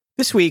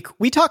This week,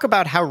 we talk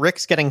about how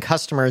Rick's getting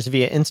customers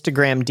via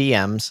Instagram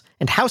DMs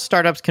and how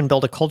startups can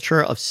build a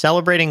culture of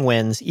celebrating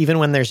wins even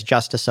when there's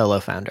just a solo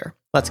founder.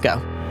 Let's go.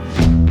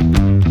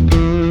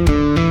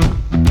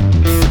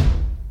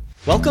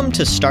 Welcome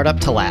to Startup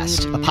to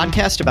Last, a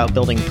podcast about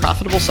building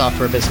profitable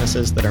software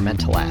businesses that are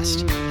meant to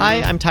last.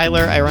 Hi, I'm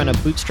Tyler. I run a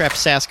bootstrap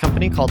SaaS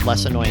company called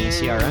Less Annoying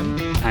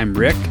CRM. I'm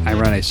Rick. I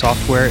run a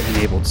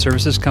software-enabled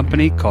services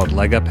company called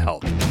Leg Up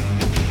Health.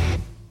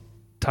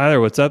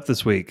 Tyler, what's up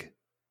this week?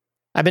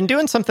 I've been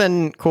doing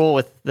something cool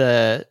with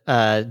the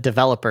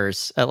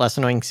developers at Less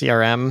Annoying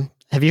CRM.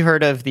 Have you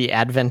heard of the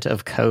advent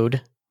of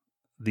code?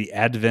 The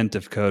advent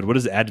of code. What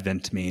does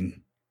advent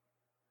mean?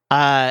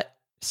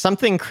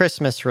 Something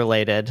Christmas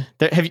related.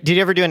 Did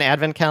you ever do an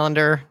advent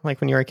calendar, like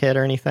when you were a kid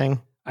or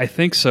anything? I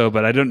think so,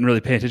 but I didn't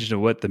really pay attention to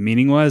what the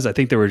meaning was. I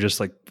think there were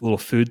just like little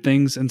food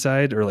things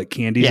inside or like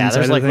candies inside. Yeah,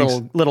 there's like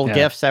little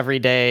gifts every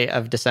day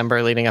of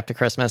December leading up to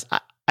Christmas.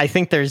 I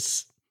think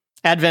there's...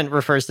 Advent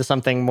refers to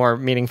something more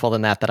meaningful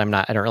than that I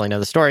don't really know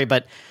the story,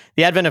 but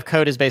the advent of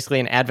code is basically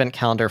an advent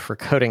calendar for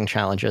coding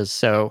challenges.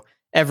 So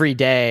every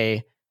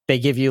day they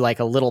give you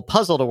like a little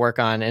puzzle to work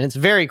on, and it's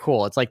very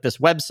cool. It's like this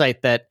website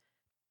that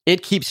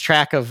it keeps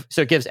track of,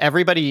 so it gives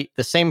everybody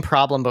the same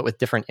problem, but with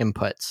different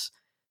inputs.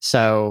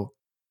 So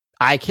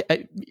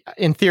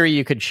in theory,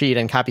 you could cheat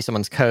and copy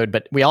someone's code,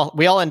 but we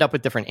all end up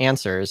with different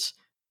answers,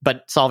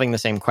 but solving the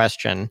same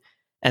question.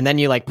 And then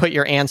you like put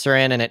your answer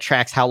in and it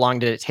tracks how long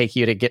did it take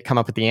you to come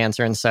up with the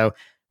answer. And so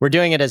we're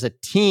doing it as a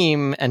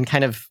team and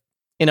kind of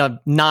in a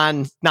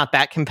not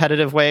that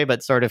competitive way,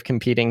 but sort of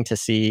competing to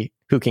see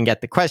who can get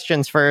the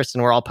questions first.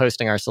 And we're all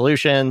posting our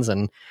solutions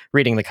and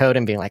reading the code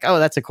and being like, oh,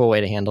 that's a cool way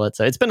to handle it.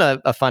 So it's been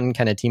a fun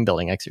kind of team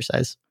building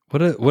exercise.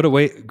 What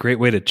a great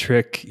way to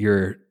trick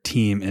your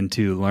team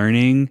into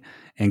learning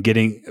and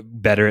getting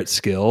better at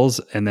skills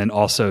and then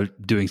also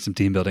doing some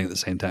team building at the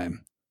same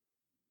time.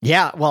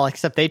 Yeah, well,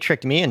 except they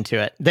tricked me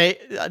into it.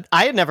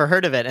 I had never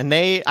heard of it, and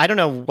I don't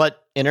know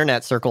what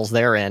internet circles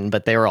they're in,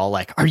 but they were all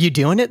like, "Are you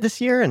doing it this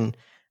year?" And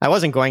I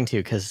wasn't going to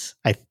because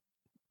I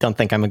don't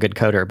think I'm a good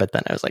coder. But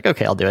then I was like,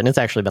 "Okay, I'll do it." And it's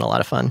actually been a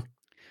lot of fun.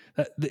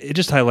 It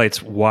just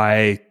highlights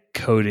why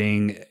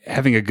coding,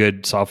 having a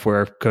good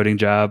software coding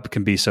job,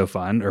 can be so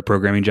fun, or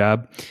programming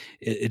job.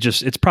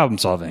 It's problem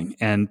solving,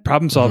 and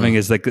problem solving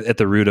is like at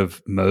the root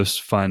of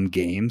most fun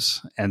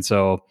games. And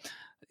so,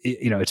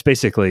 it's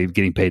basically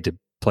getting paid to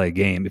play a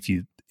game if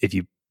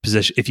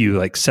you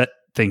like set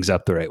things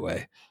up the right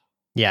way.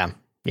 Yeah,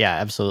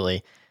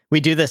 absolutely.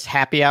 We do this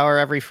happy hour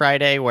every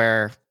Friday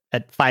where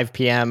at 5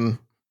 p.m.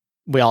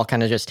 we all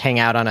kind of just hang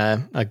out on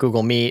a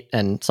Google Meet,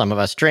 and some of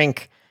us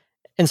drink.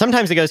 And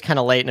sometimes it goes kind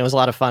of late, and it was a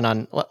lot of fun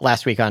on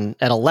last week at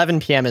 11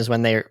 p.m. is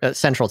when they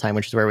Central Time,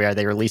 which is where we are,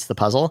 they released the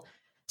puzzle.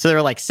 So there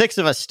were like 6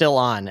 of us still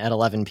on at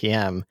 11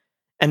 p.m.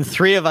 and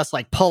 3 of us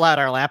like pull out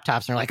our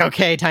laptops and are like,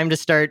 okay, time to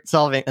start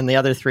solving. And the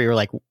other 3 were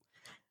like,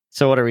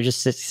 so what, are we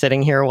just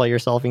sitting here while you're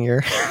solving your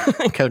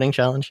coding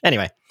challenge?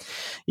 Anyway,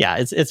 yeah,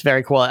 it's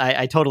very cool.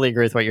 I totally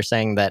agree with what you're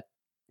saying, that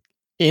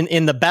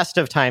in the best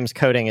of times,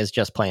 coding is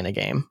just playing a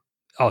game.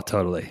 Oh,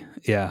 totally.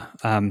 Yeah.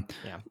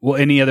 Well,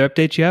 any other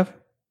updates you have?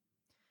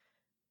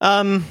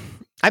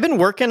 I've been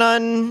working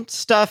on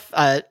stuff.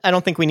 I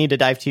don't think we need to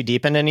dive too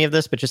deep into any of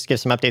this, but just to give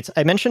some updates.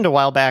 I mentioned a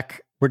while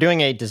back, we're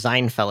doing a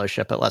design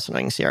fellowship at Less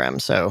Annoying CRM.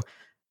 So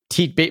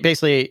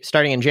basically,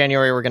 starting in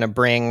January, we're going to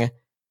bring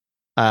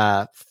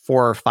 4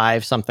 or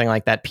 5, something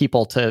like that,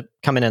 people to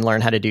come in and learn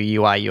how to do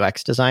UI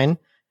UX design.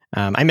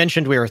 I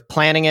mentioned we were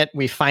planning it.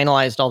 We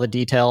finalized all the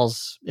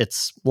details.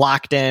 It's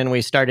locked in.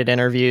 We started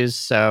interviews.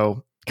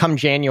 So come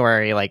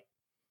January, like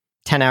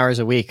 10 hours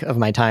a week of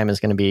my time is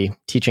going to be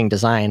teaching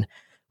design,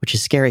 which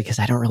is scary because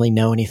I don't really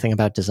know anything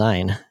about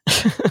design.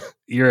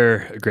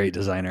 You're a great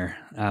designer.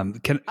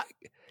 Can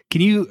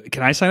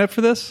I sign up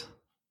for this?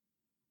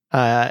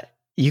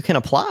 You can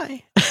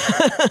apply.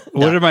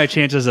 No. What are my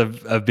chances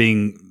of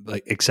being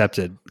like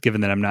accepted,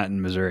 given that I'm not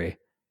in Missouri?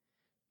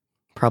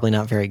 Probably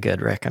not very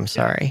good, Rick. I'm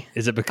sorry.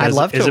 Is it because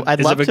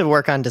I'd love to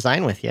work on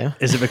design with you?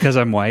 Is it because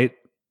I'm white?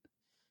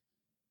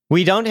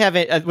 We don't have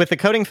it with the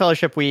coding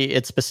fellowship.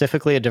 It's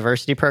specifically a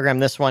diversity program.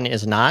 This one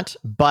is not,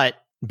 but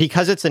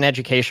because it's an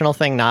educational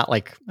thing, not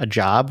like a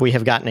job, we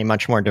have gotten a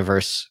much more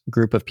diverse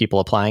group of people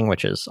applying,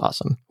 which is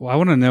awesome. Well, I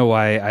want to know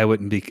why I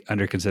wouldn't be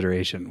under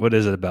consideration. What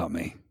is it about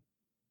me?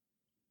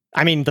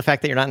 I mean, the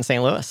fact that you're not in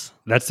St. Louis.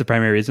 That's the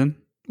primary reason?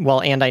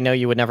 Well, and I know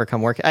you would never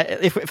come work.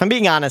 If I'm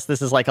being honest,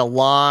 this is like a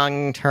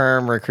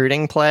long-term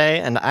recruiting play,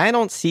 and I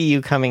don't see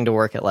you coming to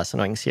work at Less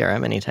Annoying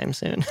CRM anytime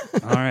soon.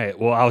 All right.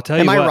 Well, I'll tell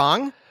you Am what. I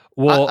wrong?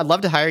 Well, I'd love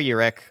to hire you,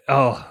 Rick.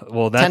 Oh,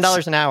 well, that's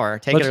 $10 an hour.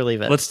 Take it or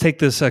leave it. Let's take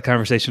this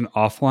conversation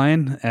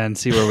offline and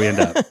see where we end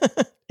up.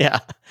 Yeah.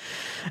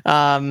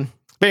 But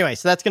anyway,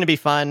 so that's going to be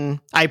fun.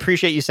 I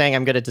appreciate you saying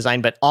I'm good at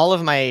design, but all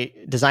of my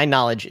design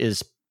knowledge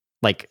is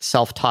like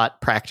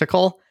self-taught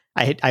practical.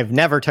 I've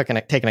never taken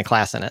a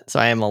class in it, so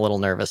I am a little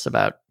nervous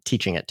about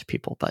teaching it to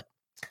people, but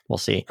we'll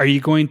see. Are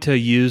you going to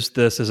use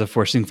this as a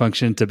forcing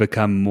function to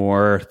become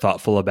more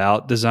thoughtful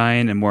about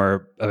design and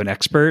more of an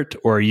expert,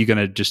 or are you going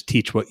to just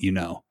teach what you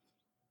know?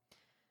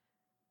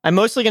 I'm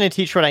mostly going to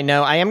teach what I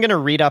know. I am going to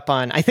read up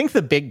on, I think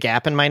the big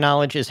gap in my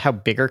knowledge is how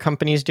bigger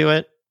companies do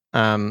it.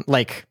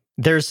 Like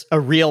there's a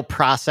real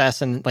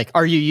process and like,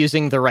 are you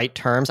using the right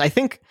terms? I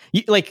think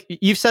like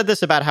you've said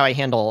this about how I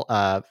handle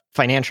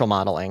financial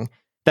modeling,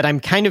 that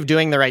I'm kind of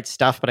doing the right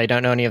stuff, but I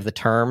don't know any of the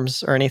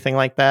terms or anything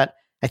like that.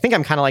 I think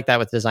I'm kind of like that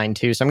with design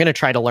too. So I'm going to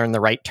try to learn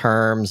the right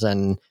terms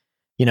and,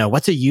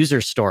 what's a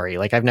user story?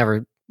 Like I've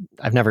never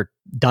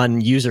done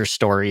user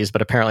stories,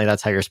 but apparently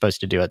that's how you're supposed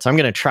to do it. So I'm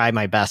going to try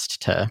my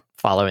best to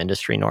follow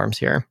industry norms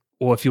here.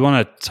 Well, if you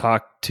want to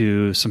talk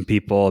to some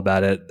people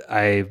about it,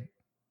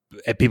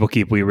 at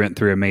PeopleKeep, we went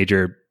through a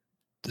major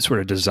sort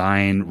of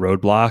design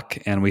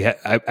roadblock, and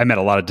I met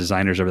a lot of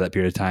designers over that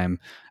period of time.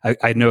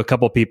 I know a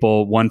couple of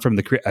people, one from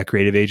a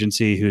creative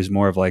agency who's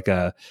more of like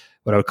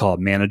what I would call a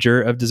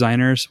manager of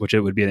designers, which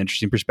it would be an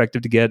interesting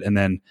perspective to get, and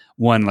then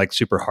one like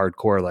super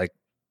hardcore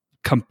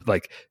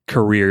like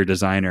career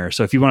designer.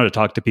 So if you wanted to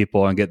talk to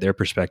people and get their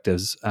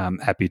perspectives, I'm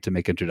happy to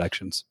make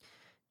introductions.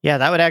 Yeah,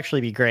 that would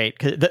actually be great.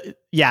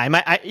 I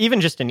might even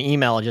just an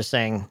email just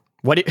saying,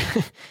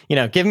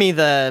 give me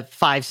the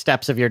 5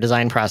 steps of your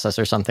design process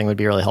or something would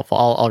be really helpful.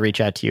 I'll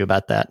reach out to you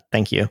about that.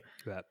 Thank you.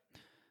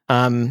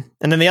 And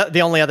then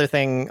the only other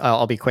thing,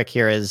 I'll be quick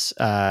here, is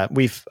I've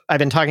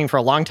been talking for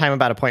a long time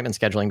about appointment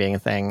scheduling being a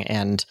thing,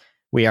 and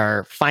we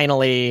have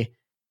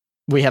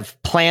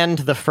planned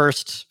the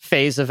first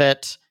phase of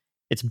it.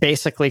 It's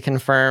basically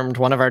confirmed.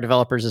 One of our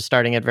developers is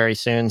starting it very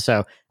soon.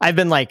 So I've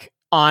been like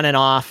on and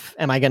off,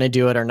 am I going to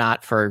do it or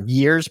not, for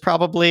years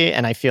probably,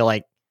 and I feel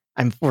like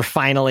we're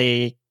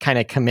finally kind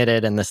of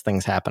committed and this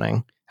thing's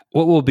happening.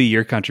 What will be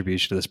your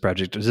contribution to this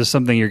project? Is this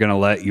something you're going to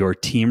let your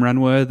team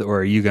run with, or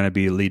are you going to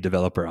be lead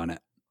developer on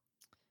it?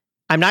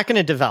 I'm not going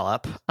to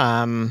develop.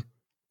 I'm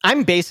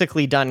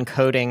basically done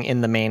coding in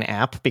the main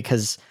app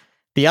because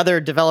the other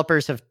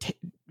developers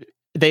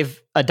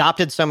they've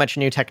adopted so much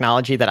new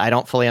technology that I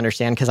don't fully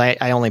understand, because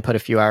I only put a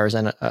few hours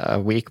in a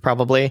week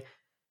probably.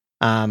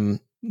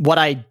 What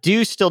I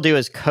do still do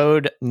is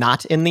code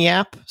not in the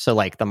app. So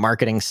like the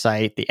marketing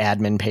site, the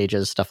admin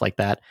pages, stuff like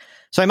that.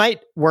 So I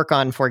might work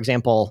on, for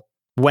example,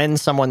 when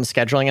someone's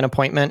scheduling an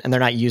appointment and they're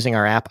not using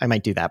our app, I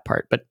might do that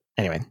part. But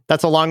anyway,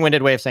 that's a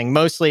long-winded way of saying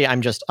mostly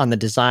I'm just on the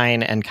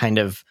design and kind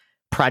of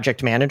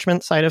project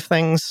management side of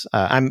things.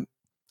 I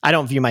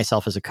don't view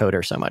myself as a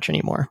coder so much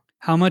anymore.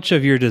 How much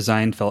of your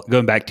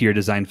going back to your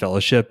design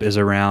fellowship is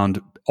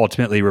around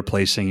ultimately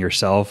replacing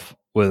yourself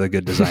with a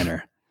good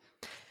designer?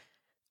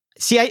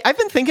 See, I've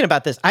been thinking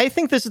about this. I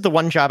think this is the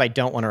one job I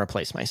don't want to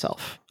replace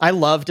myself. I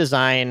love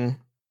design.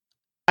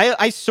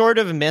 I sort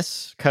of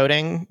miss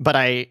coding, but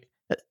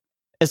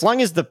as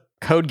long as the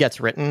code gets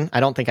written,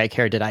 I don't think I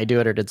care, did I do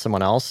it or did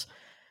someone else?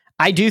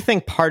 I do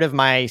think part of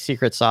my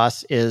secret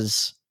sauce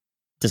is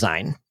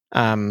design.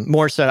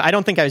 More so, I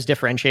don't think I was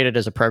differentiated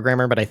as a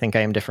programmer, but I think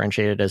I am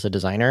differentiated as a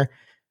designer.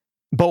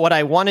 But what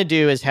I want to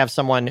do is have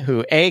someone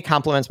who,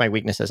 complements my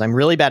weaknesses. I'm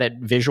really bad at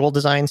visual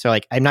design, so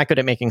like I'm not good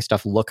at making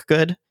stuff look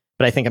good,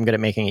 but I think I'm good at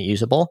making it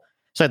usable.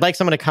 So I'd like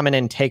someone to come in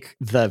and take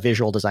the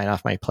visual design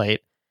off my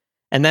plate.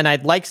 And then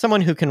I'd like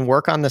someone who can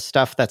work on the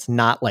stuff that's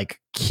not like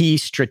key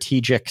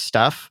strategic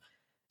stuff.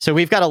 So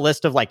we've got a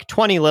list of like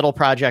 20 little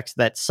projects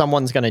that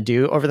someone's going to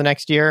do over the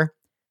next year.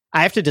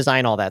 I have to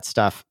design all that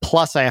stuff.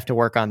 Plus, I have to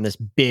work on this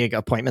big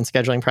appointment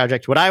scheduling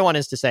project. What I want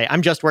is to say,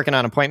 I'm just working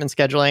on appointment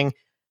scheduling.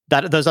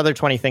 Those other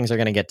 20 things are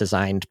going to get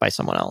designed by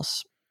someone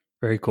else.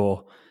 Very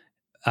cool.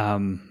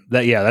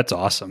 That's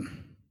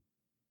awesome.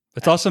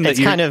 It's awesome that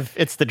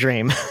it's the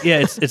dream. Yeah,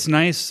 it's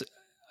nice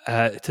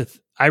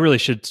I really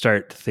should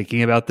start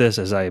thinking about this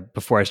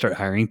before I start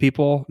hiring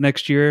people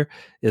next year,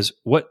 is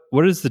what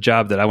is the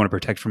job that I want to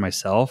protect for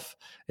myself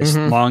as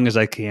long as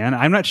I can?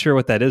 I'm not sure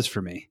what that is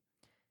for me.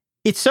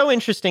 It's so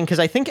interesting because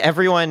I think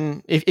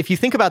everyone, if you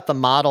think about the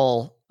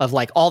model of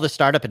like all the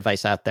startup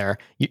advice out there,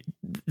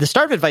 the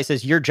startup advice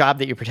is your job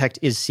that you protect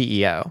is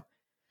CEO.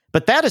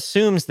 But that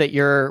assumes that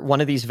you're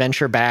one of these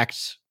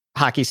venture-backed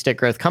hockey stick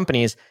growth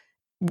companies.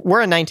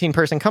 We're a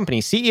 19-person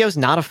company. CEO is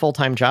not a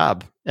full-time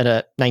job at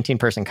a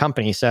 19-person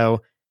company.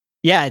 So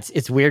yeah,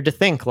 it's weird to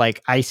think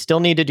like I still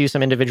need to do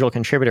some individual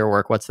contributor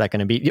work. What's that going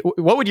to be?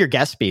 What would your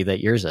guess be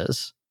that yours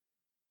is?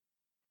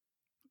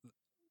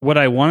 What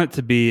I want it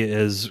to be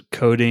is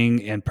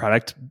coding and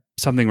product,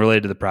 something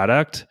related to the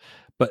product,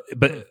 but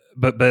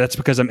that's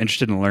because I'm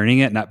interested in learning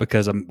it, not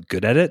because I'm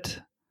good at it.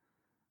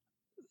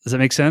 Does that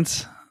make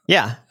sense?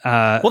 Yeah.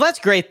 Well, that's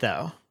great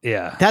though.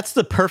 Yeah. That's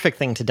the perfect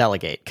thing to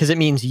delegate because it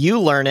means you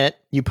learn it,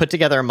 you put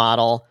together a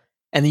model,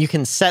 and you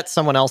can set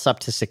someone else up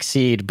to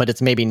succeed, but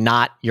it's maybe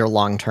not your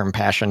long-term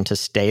passion to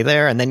stay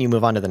there, and then you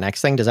move on to the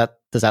next thing. Does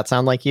that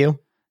sound like you?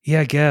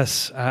 Yeah, I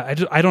guess. I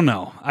don't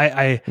know.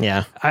 I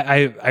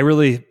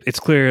really,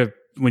 it's clear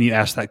when you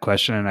ask that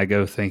question and I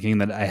go thinking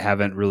that I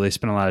haven't really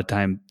spent a lot of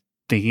time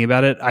thinking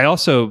about it. I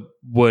also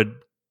would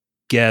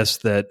guess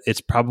that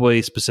it's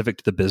probably specific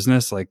to the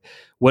business. Like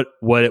what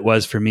it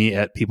was for me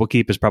at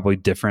PeopleKeep is probably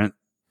different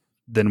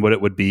than what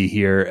it would be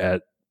here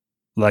at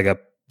Leg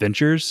Up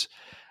Ventures.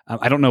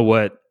 I don't know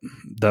what,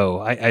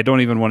 though. I don't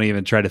even want to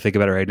even try to think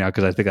about it right now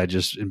because I think I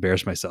just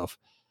embarrassed myself.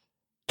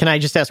 Can I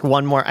just ask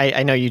one more?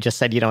 I know you just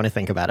said you don't want to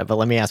think about it, but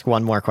let me ask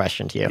one more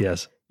question to you.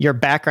 Yes. Your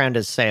background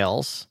is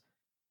sales.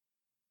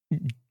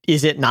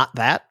 Is it not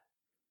that?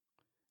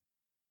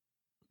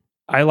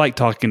 I like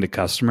talking to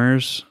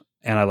customers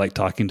and I like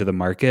talking to the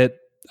market.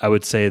 I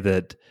would say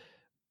that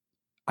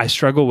I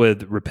struggle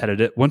with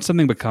repetitive. Once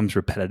something becomes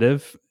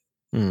repetitive,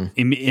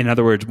 in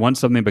other words, once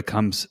something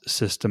becomes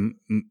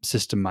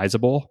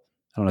systemizable,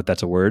 I don't know if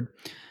that's a word.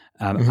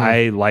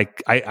 I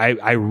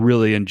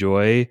really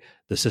enjoy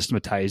the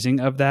systematizing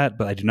of that,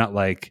 but I do not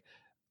like.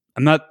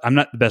 I'm not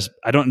the best.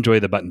 I don't enjoy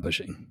the button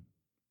pushing.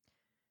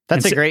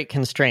 That's a great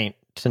constraint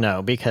to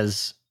know,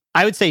 because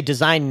I would say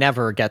design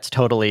never gets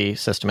totally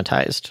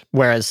systematized,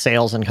 whereas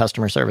sales and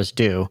customer service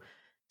do.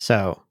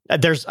 So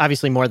there's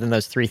obviously more than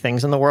those three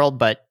things in the world,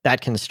 but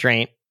that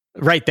constraint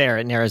right there,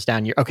 it narrows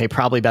down. You're okay,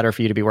 probably better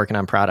for you to be working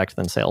on product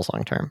than sales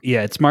long term.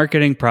 Yeah, it's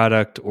marketing,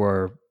 product,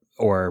 or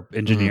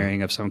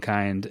engineering of some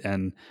kind,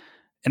 and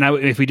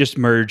if we just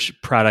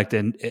merge product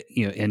and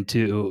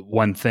into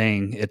one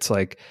thing, it's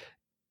like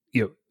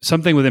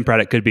something within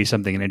product could be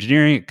something in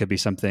engineering, it could be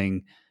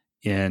something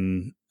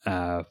in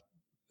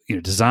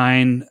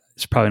design.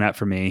 It's probably not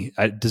for me.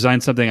 I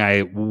design something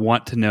I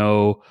want to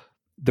know.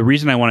 The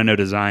reason I want to know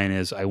design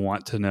is I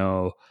want to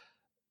know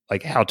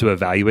like how to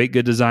evaluate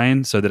good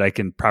design so that I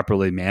can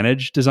properly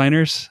manage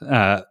designers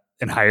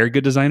and hire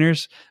good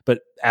designers. But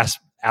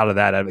out of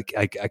that,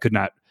 I could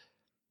not.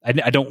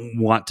 I don't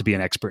want to be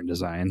an expert in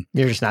design.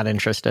 You're just not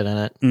interested in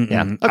it. Mm-mm.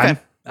 Yeah. Okay.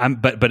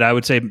 But I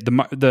would say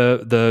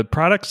the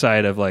product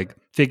side of like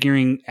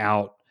figuring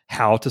out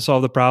how to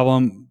solve the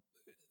problem,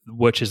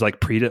 which is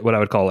like what I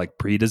would call like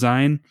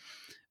pre-design,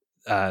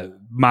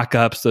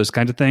 mock-ups, those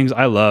kinds of things.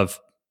 I love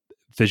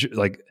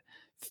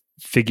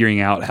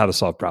figuring out how to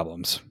solve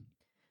problems.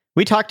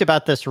 We talked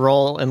about this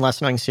role in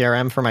Less Knowing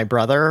CRM for my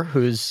brother,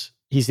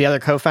 he's the other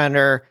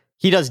co-founder.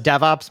 He does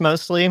DevOps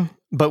mostly,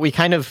 but we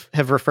kind of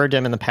have referred to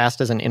him in the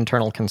past as an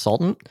internal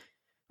consultant,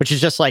 which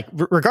is just like,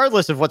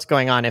 regardless of what's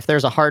going on, if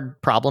there's a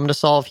hard problem to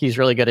solve, he's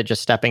really good at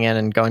just stepping in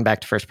and going back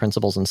to first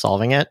principles and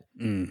solving it.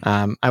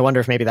 I wonder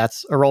if maybe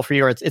that's a role for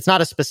you, or it's not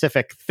a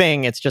specific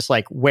thing. It's just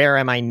like, where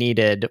am I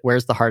needed?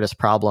 Where's the hardest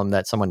problem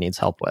that someone needs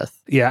help with?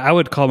 Yeah, I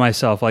would call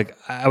myself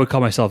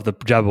the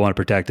job I want to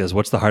protect is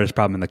what's the hardest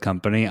problem in the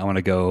company. I want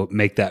to go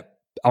break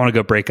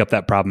up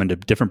that problem into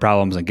different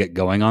problems and get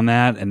going on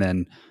that. And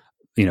then,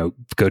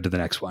 go to the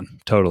next one.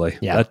 Totally.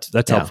 Yeah.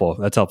 That's helpful.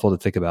 That's helpful to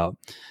think about.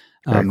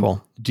 Very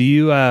cool. Do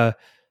you, I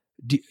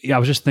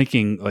was just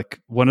thinking like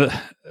one of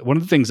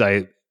the things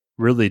I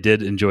really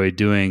did enjoy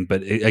doing,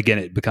 but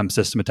it becomes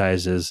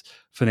systematized is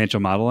financial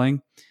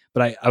modeling.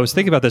 But I was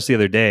thinking about this the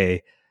other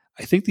day.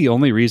 I think the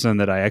only reason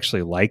that I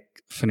actually like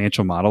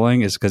financial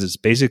modeling is because it's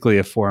basically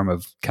a form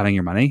of counting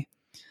your money.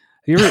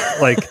 Have you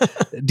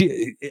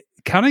ever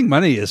counting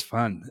money is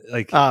fun.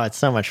 Like, oh, it's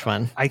so much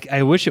fun.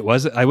 I wish it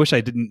was. I wish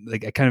I didn't.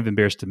 Like, I kind of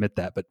embarrassed to admit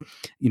that, but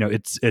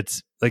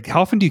it's like,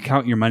 how often do you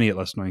count your money at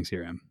Less Knowing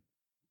CRM?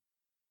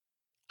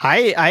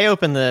 I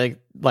open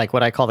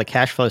what I call the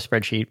cash flow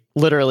spreadsheet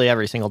literally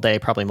every single day,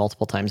 probably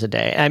multiple times a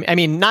day. I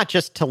mean, not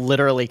just to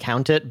literally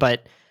count it,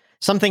 but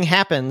something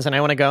happens and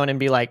I want to go in and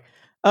be like,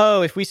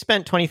 oh, if we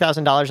spent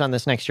 $20,000 on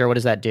this next year, what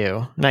does that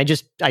do? And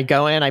I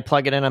go in, I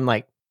plug it in, I'm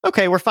like,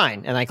 okay, we're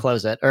fine. And I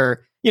close it.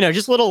 Or,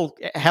 just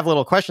have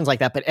little questions like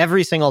that. But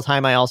every single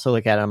time I also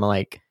look at it, I'm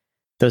like,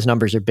 those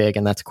numbers are big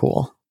and that's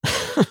cool.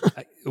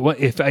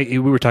 We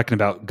were talking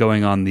about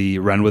going on the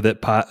Run With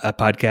It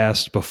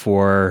podcast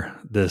before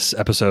this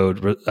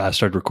episode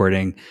started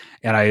recording,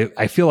 and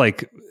I feel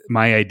like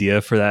my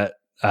idea for that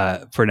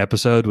for an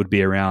episode would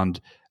be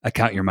around a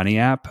Count Your Money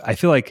app. I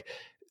feel like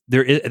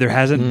there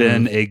hasn't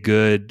been a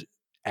good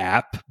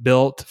app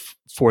built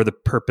for the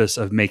purpose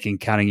of making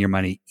counting your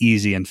money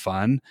easy and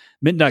fun.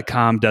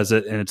 Mint.com does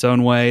it in its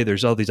own way.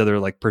 There's all these other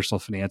like personal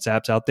finance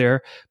apps out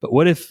there, but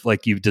what if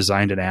like you've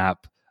designed an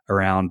app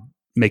around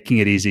making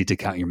it easy to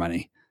count your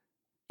money?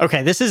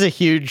 Okay, this is a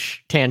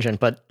huge tangent,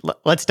 but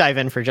let's dive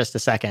in for just a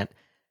second.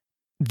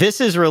 This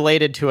is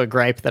related to a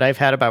gripe that I've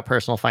had about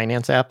personal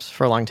finance apps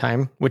for a long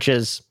time, which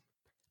is,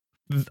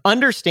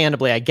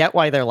 understandably, I get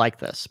why they're like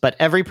this, but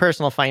every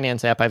personal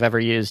finance app I've ever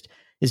used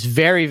is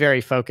very,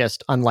 very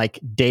focused on like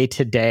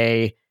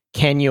day-to-day,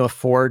 can you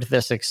afford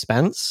this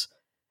expense?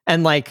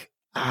 And like,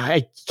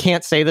 I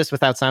can't say this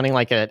without sounding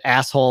like an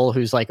asshole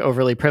who's like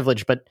overly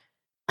privileged, but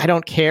I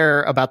don't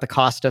care about the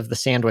cost of the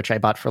sandwich I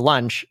bought for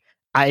lunch.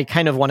 I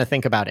kind of want to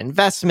think about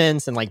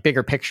investments and like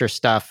bigger picture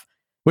stuff,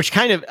 which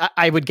kind of,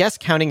 I would guess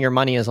counting your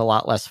money is a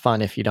lot less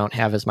fun if you don't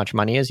have as much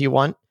money as you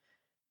want.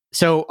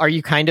 So are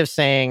you kind of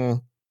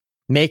saying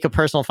make a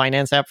personal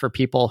finance app for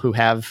people who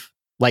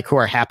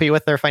are happy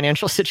with their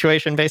financial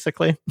situation,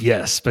 basically?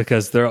 Yes,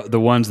 because they're the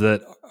ones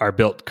that are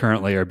built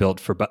currently are built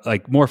for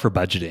more for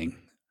budgeting.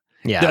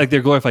 Yeah. Like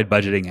they're glorified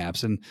budgeting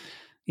apps. And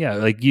yeah,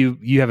 like you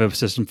have a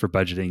system for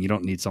budgeting. You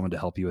don't need someone to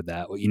help you with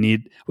that. What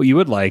you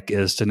would like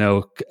is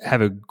to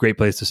have a great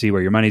place to see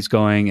where your money's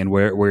going and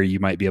where you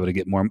might be able to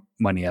get more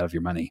money out of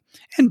your money.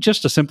 And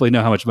just to simply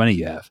know how much money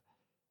you have.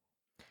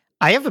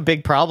 I have a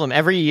big problem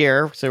every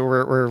year. So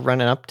we're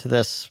running up to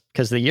this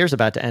because the year's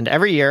about to end.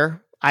 Every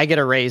year, I get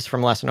a raise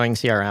from Less Annoying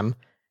CRM.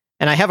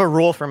 And I have a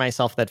rule for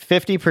myself that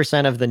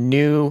 50% of the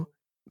new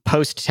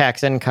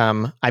post-tax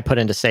income I put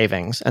into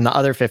savings. And the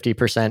other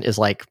 50% is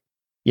like,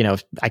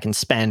 I can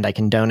spend, I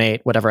can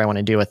donate, whatever I want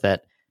to do with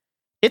it.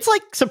 It's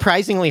like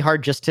surprisingly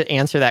hard just to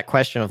answer that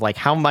question of like,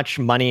 how much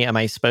money am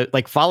I supposed,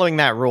 like following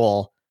that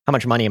rule, how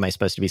much money am I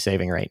supposed to be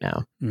saving right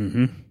now?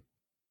 Mm-hmm.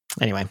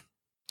 Anyway,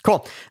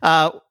 cool.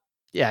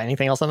 Yeah.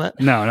 Anything else on that?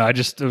 No, I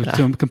just to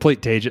a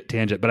complete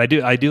tangent, but I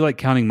do like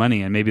counting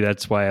money, and maybe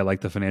that's why I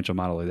like the financial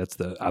modeling. That's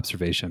the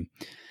observation.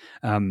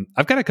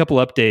 I've got a couple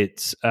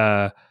updates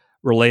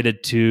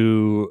related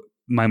to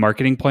my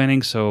marketing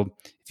planning. So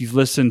if you've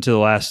listened to the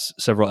last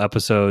several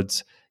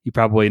episodes, you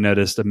probably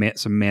noticed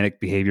some manic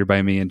behavior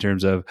by me in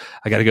terms of,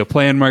 I got to go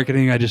plan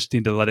marketing. I just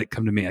need to let it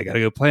come to me. I got to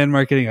go plan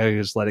marketing. I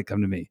just let it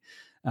come to me.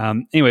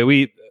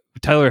 Anyway,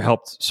 Tyler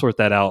helped sort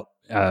that out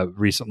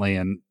recently,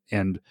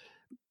 and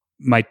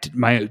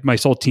my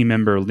sole team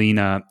member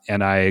Lena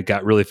and I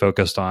got really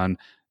focused on,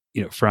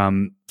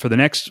 for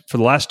the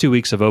last 2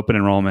 weeks of open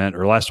enrollment,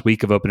 or last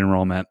week of open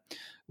enrollment,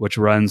 which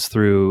runs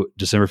through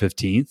December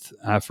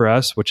 15th for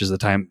us, which is the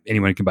time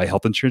anyone can buy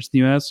health insurance in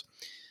the U.S.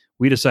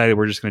 We decided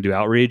we're just going to do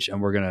outreach,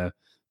 and we're going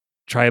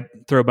to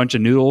throw a bunch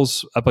of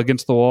noodles up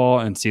against the wall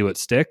and see what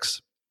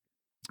sticks.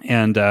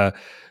 And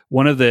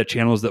one of the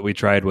channels that we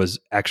tried was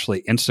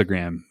actually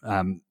Instagram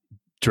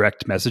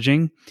direct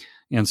messaging.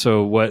 And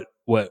so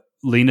what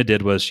Lena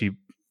did was she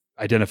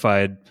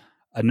identified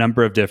a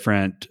number of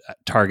different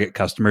target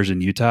customers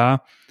in Utah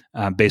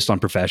based on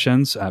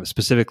professions,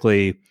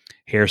 specifically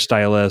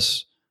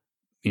hairstylists,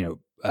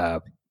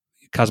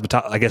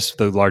 I guess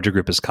the larger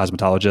group is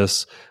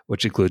cosmetologists,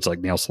 which includes like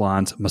nail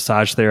salons,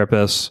 massage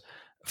therapists,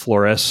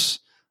 florists,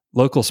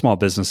 local small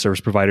business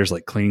service providers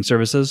like cleaning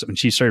services. And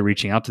she started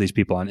reaching out to these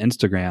people on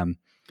Instagram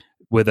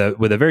with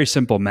a very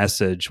simple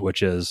message,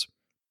 which is,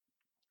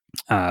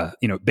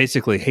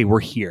 basically, hey, we're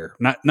here.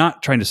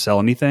 Not trying to sell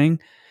anything.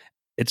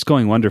 It's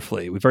going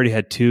wonderfully. We've already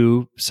had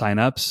 2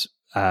 signups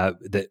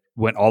that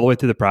went all the way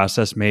through the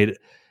process,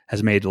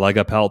 has made Leg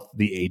Up Health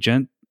the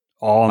agent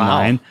all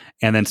online,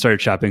 and then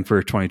started shopping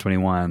for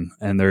 2021.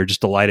 And they're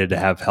just delighted to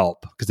have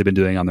help because they've been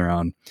doing it on their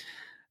own.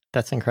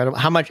 That's incredible.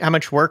 How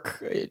much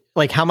work,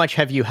 like how much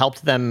have you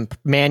helped them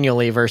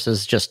manually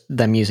versus just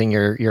them using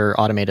your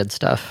automated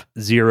stuff?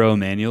 0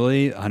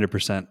 manually,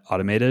 100%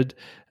 automated.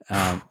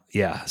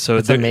 Yeah. So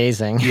it's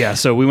amazing. Yeah.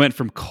 So we went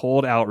from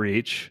cold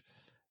outreach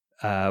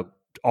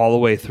all the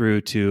way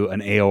through to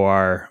an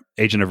AOR,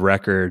 agent of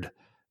record,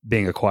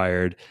 being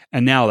acquired.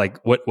 And now like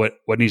what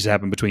needs to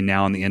happen between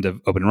now and the end of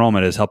open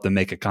enrollment is help them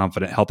make a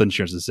confident health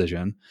insurance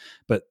decision.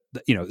 But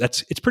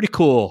it's pretty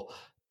cool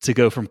to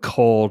go from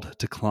cold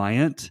to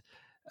client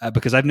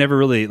because I've never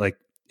really like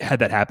had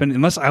that happen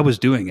unless I was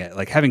doing it,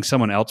 like having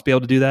someone else be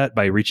able to do that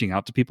by reaching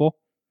out to people.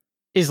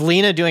 Is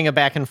Lena doing a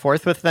back and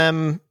forth with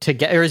them to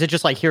get, or is it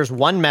just like, here's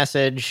one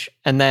message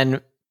and then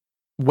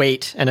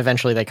wait and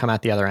eventually they come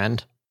out the other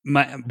end?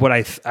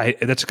 That's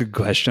a good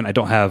question. I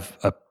don't have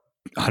a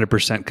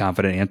 100%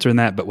 confident answer in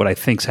that, but what I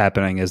think's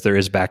happening is there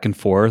is back and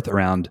forth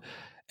around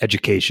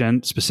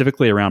education,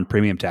 specifically around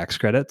premium tax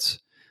credits.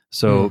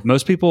 So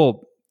most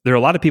people, there are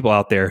a lot of people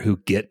out there who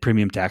get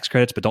premium tax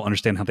credits but don't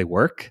understand how they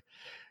work,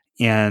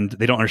 and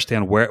they don't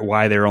understand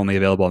why they're only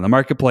available in the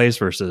marketplace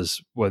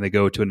versus when they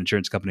go to an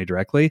insurance company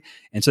directly,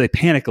 and so they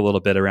panic a little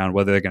bit around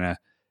whether they're going to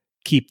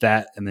keep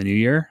that in the new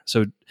year.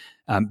 So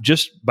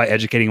just by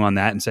educating them on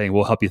that and saying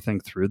we'll help you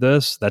think through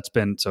this, that's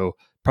been so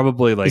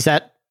probably like. Is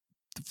that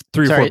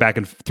three or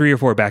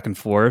four back and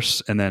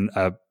forths, and then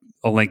a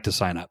link to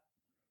sign up.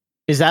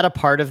 Is that a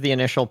part of the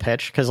initial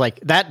pitch? Because like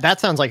that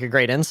sounds like a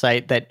great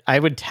insight that I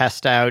would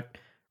test out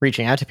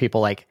reaching out to people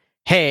like,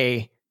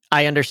 hey,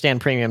 I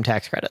understand premium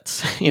tax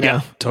credits.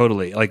 Yeah,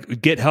 totally.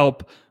 Like get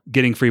help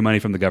getting free money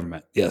from the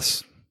government.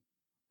 Yes.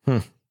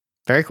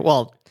 Very cool.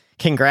 Well,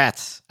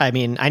 congrats. I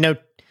mean, I know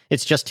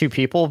it's just 2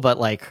 people, but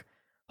like,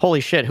 holy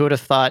shit, who would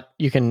have thought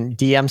you can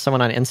DM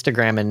someone on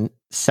Instagram and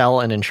sell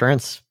an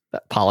insurance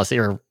policy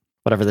or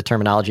whatever the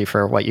terminology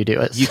for what you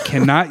do is. You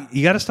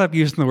got to stop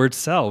using the word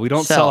sell. We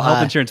don't sell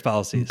health insurance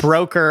policies.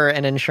 Broker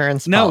an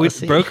insurance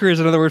policy. Broker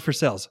is another word for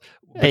sales.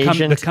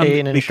 Become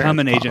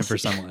an agent for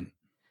someone.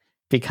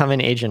 Become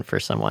an agent for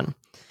someone.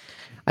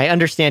 I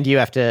understand you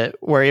have to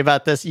worry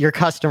about this. Your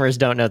customers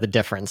don't know the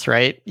difference,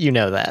 right? You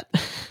know that.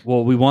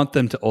 Well, we want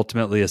them to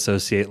ultimately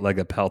associate Leg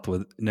Up Health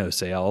with no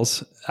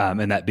sales,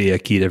 and that be a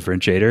key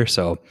differentiator.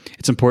 So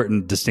it's an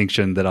important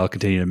distinction that I'll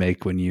continue to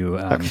make when you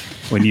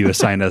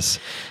assign us,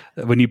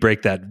 when you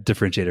break that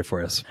differentiator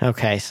for us.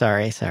 Okay,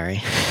 sorry.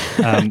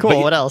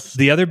 Cool. What else?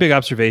 The other big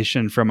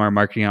observation from our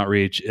marketing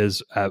outreach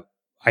is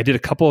I did a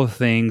couple of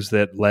things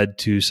that led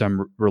to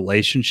some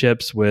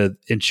relationships with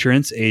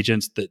insurance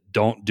agents that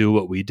don't do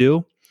what we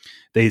do.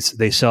 They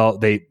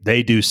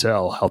do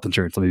sell health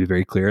insurance. Let me be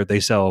very clear.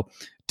 They sell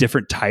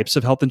different types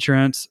of health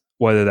insurance,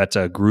 whether that's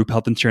a group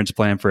health insurance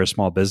plan for a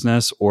small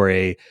business or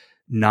a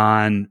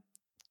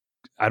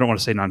I don't want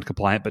to say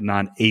non-compliant, but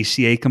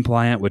non-ACA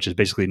compliant, which is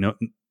basically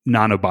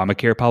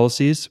non-Obamacare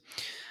policies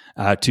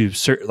to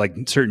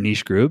certain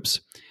niche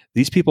groups.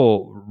 These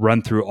people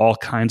run through all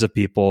kinds of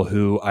people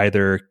who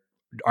either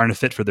aren't a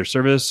fit for their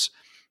service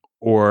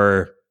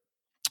or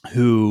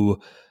who,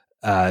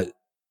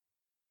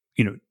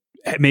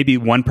 maybe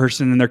one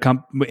person in their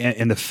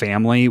in the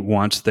family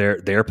wants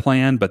their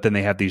plan, but then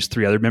they have these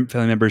 3 other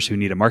family members who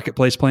need a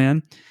marketplace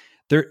plan.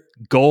 They're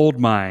gold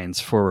mines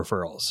for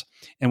referrals.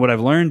 And what I've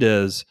learned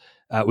is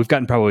we've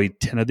gotten probably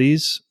 10 of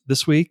these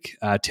this week,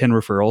 10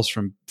 referrals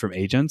from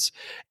agents.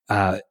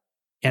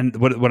 And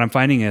what I'm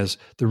finding is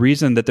the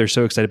reason that they're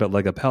so excited about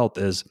Leg Up Health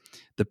is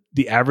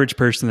the average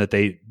person that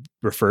they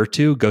refer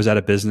to goes out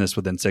of business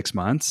within 6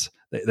 months.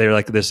 They're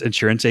like this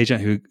insurance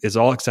agent who is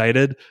all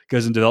excited,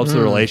 goes and develops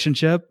the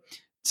relationship,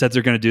 says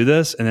they're going to do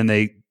this, and then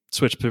they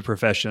switch to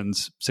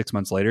professions 6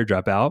 months later,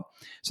 drop out.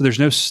 So there's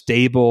no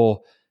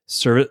stable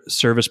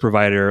service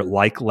provider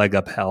like Leg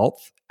Up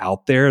Health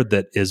out there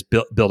that is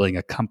building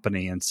a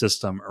company and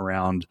system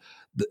around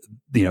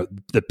the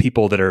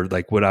people that are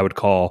like what I would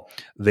call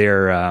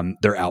their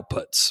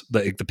outputs,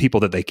 the people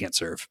that they can't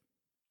serve.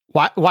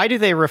 Why do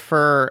they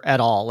refer at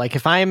all? Like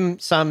if I'm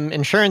some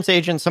insurance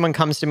agent, someone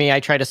comes to me, I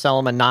try to sell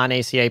them a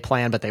non-ACA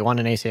plan, but they want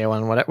an ACA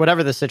one,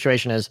 whatever the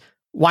situation is.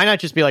 Why not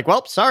just be like,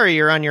 well, sorry,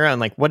 you're on your own?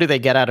 Like, what do they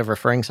get out of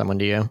referring someone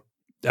to you?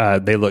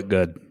 They look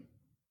good.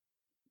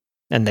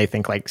 And they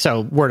think like,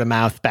 so word of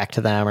mouth back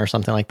to them or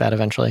something like that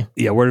eventually.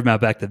 Yeah, word of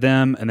mouth back to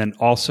them. And then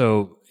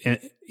also,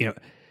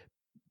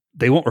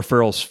 they want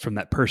referrals from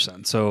that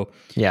person. So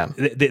yeah,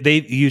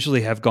 they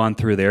usually have gone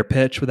through their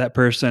pitch with that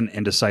person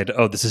and decided,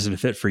 oh, this isn't a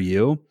fit for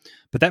you.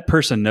 But that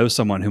person knows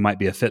someone who might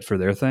be a fit for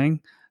their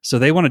thing. So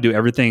they want to do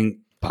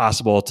everything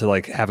possible to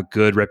like have a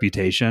good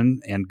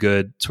reputation and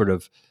good sort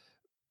of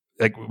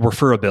like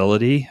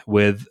referability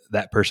with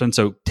that person.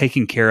 So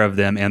taking care of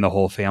them and the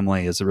whole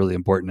family is really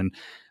important. And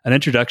an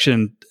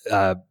introduction,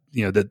 that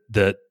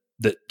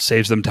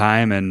saves them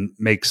time and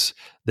makes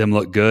them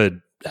look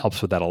good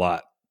helps with that a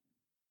lot.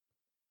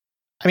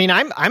 I mean,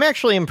 I'm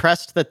actually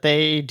impressed that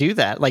they do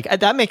that. Like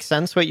that makes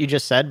sense what you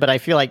just said, but I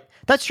feel like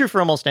that's true for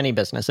almost any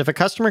business. If a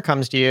customer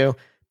comes to you,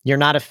 you're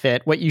not a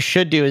fit, what you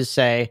should do is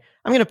say,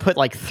 I'm going to put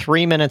like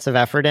 3 minutes of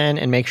effort in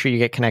and make sure you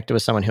get connected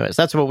with someone who is.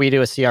 That's what we do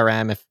with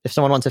CRM. If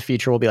someone wants a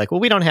feature, we'll be like, well,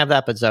 we don't have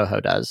that, but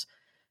Zoho does.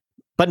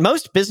 But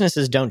most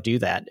businesses don't do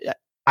that.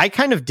 I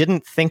kind of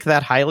didn't think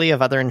that highly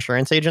of other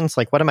insurance agents.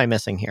 Like, what am I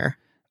missing here?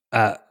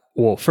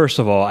 Well, first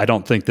of all, I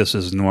don't think this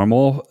is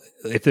normal.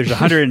 If there's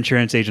 100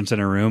 insurance agents in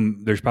a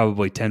room, there's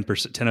probably 10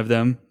 of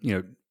them,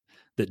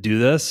 that do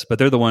this, but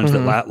they're the ones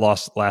that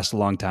last a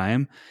long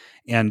time.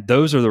 And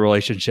those are the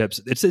relationships.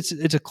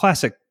 It's a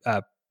classic,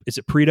 it's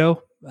a Pareto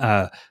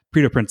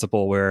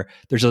principle where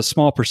there's a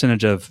small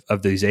percentage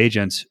of these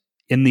agents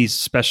in these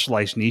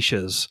specialized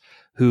niches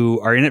who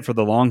are in it for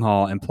the long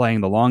haul and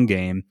playing the long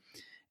game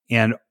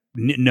and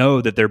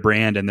know that their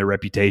brand and their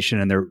reputation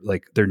and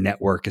their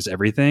network is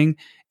everything.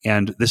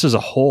 And this is a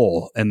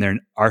hole in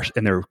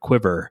their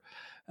quiver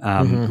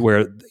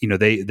where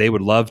they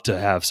would love to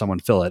have someone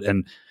fill it.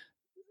 And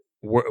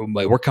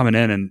we're coming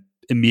in and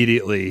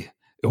immediately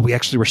we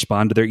actually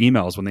respond to their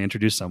emails when they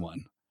introduce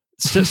someone.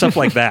 Stuff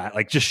like that,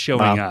 like just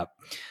showing up.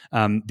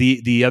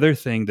 The other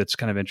thing that's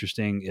kind of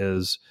interesting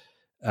is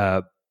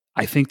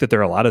I think that there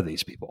are a lot of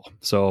these people.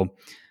 So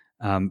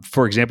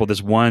for example,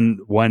 this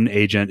one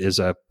agent is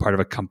a part of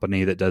a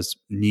company that does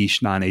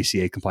niche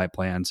non-ACA compliant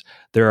plans.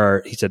 There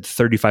are, he said,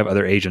 35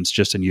 other agents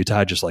just in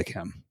Utah, just like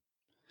him.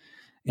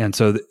 And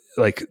so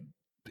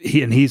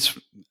he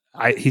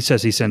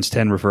says he sends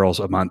 10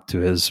 referrals a month to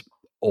his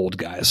old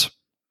guys.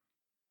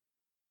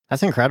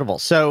 That's incredible.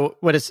 So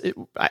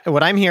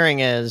what I'm hearing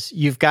is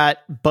you've got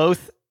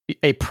both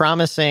a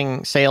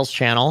promising sales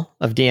channel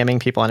of DMing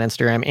people on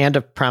Instagram and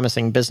a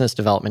promising business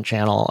development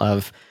channel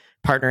of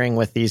partnering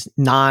with these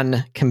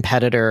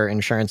non-competitor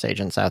insurance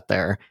agents out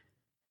there.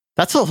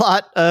 That's a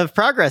lot of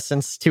progress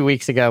since 2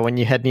 weeks ago when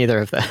you had neither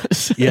of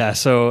those. Yeah.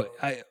 So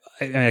I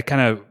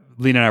kind of,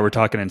 Lena and I were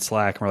talking in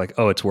Slack and we're like,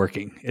 oh, it's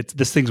working.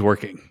 This thing's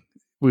working.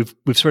 We've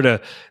sort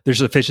of,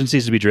 there's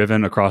efficiencies to be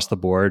driven across the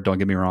board. Don't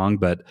get me wrong,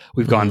 but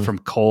we've gone from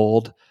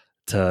cold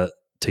to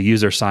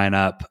user sign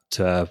up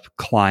to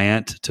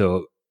client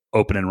to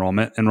open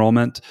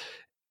enrollment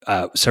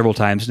several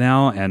times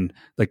now. And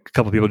like a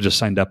couple of people just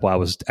signed up while I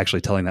was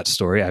actually telling that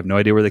story. I have no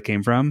idea where they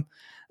came from.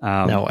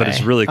 No way. But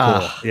it's really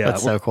cool. Yeah.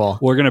 That's so cool.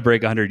 We're going to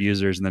break 100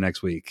 users in the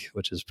next week,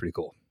 which is pretty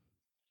cool.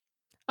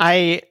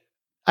 I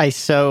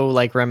so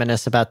like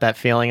reminisce about that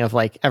feeling of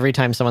like every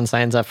time someone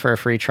signs up for a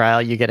free trial,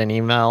 you get an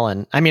email.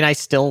 And I mean, I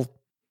still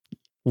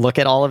look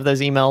at all of those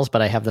emails,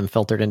 but I have them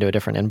filtered into a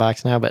different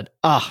inbox now. But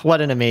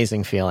what an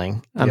amazing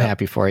feeling. I'm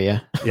happy for you.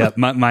 Yeah.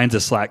 Mine's a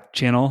Slack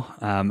channel.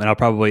 And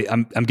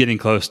I'm getting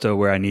close to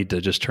where I need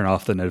to just turn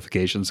off the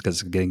notifications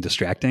because it's getting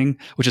distracting,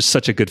 which is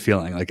such a good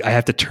feeling. Like I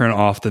have to turn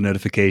off the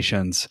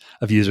notifications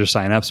of user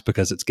signups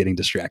because it's getting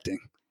distracting.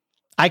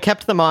 I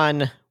kept them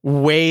on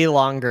way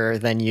longer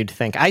than you'd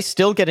think. I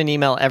still get an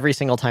email every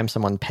single time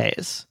someone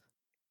pays.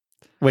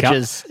 which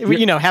is,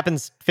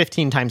 happens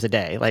 15 times a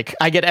day. Like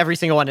I get every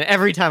single one, and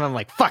every time I'm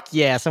like, fuck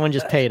yeah, someone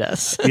just paid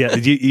us. Yeah,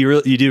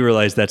 you do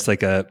realize that's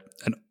like a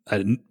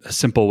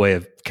simple way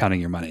of counting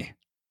your money.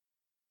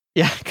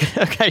 Yeah,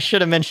 okay, I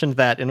should have mentioned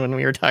that when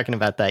we were talking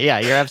about that. Yeah,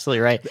 you're absolutely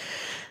right.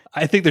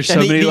 I think there's so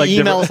many the like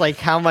emails, like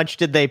how much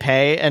did they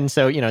pay? And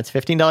so, it's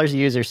 $15 a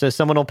user. So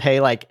someone will pay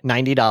like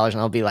 $90 and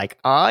I'll be like,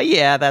 oh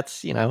yeah,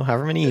 that's,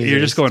 however many users. You're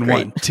just going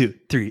 1, 2,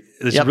 3.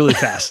 It's really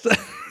fast.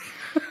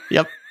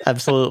 Yep,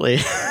 absolutely.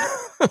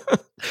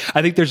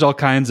 I think there's all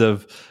kinds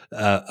of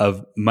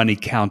money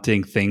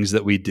counting things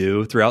that we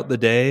do throughout the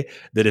day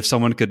that if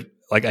someone could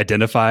like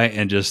identify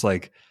and just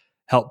like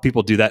help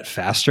people do that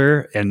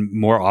faster and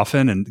more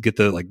often and get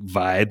the like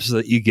vibes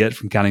that you get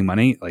from counting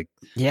money, like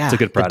it's a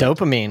good product.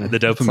 The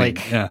dopamine.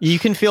 Like, yeah. You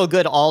can feel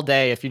good all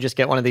day if you just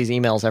get one of these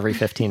emails every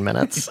 15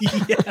 minutes.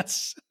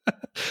 Yes.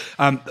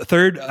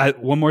 Third,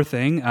 one more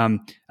thing. I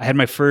had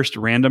my first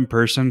random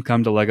person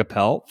come to Leg Up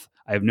Health.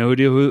 I have no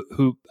idea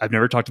who I've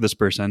never talked to this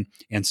person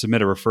and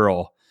submit a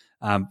referral.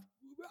 I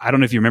don't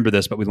know if you remember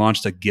this, but we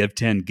launched a Give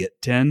 10,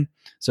 Get 10.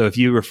 So if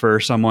you refer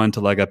someone to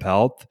Leg Up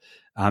Health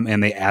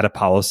and they add a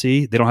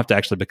policy, they don't have to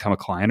actually become a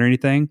client or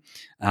anything.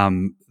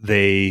 You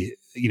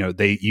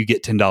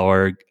get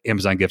 $10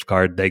 Amazon gift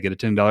card. They get a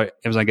 $10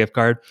 Amazon gift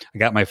card. I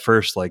got my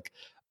first like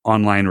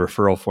online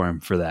referral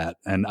form for that.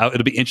 And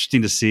it'll be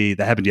interesting to see.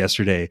 That happened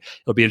yesterday.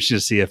 It'll be interesting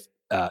to see if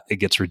it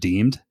gets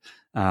redeemed.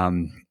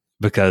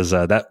 Because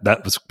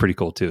that was pretty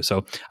cool too.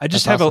 So I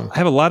just have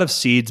a lot of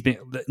seeds being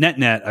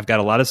net. I've got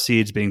a lot of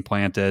seeds being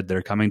planted that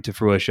are coming to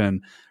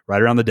fruition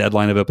right around the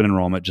deadline of open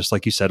enrollment, just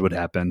like you said would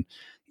happen.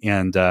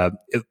 And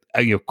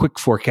quick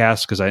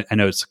forecast, because I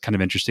know it's kind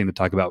of interesting to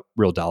talk about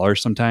real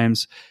dollars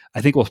sometimes. I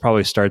think we'll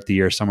probably start the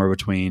year somewhere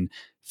between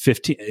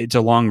 15. It's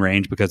a long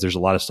range because there's a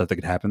lot of stuff that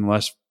could happen in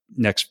the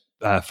next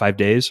 5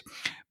 days,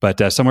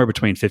 but somewhere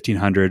between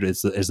 1,500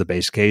 is the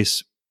base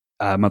case.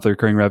 Monthly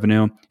recurring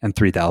revenue and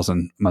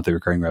 3,000 monthly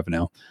recurring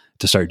revenue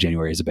to start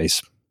January as a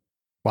base.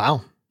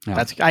 Wow.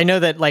 Yeah. I know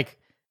that like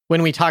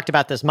when we talked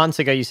about this months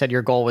ago, you said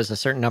your goal was a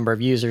certain number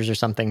of users or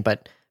something,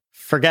 but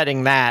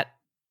forgetting that,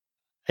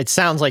 it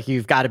sounds like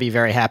you've got to be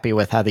very happy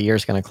with how the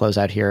year's going to close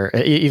out here,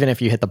 even if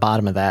you hit the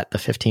bottom of that, the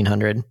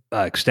 1,500.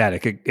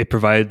 Ecstatic. It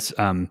provides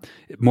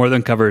more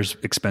than covers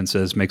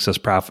expenses, makes us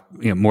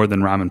more than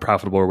ramen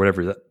profitable or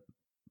whatever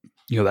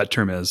that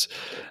term is.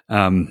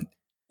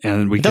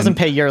 And it doesn't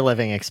pay your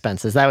living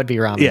expenses. That would be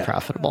ramen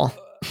profitable.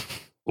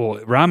 Well,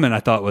 ramen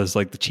I thought was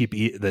like the cheap.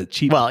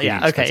 Well,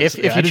 yeah, okay. If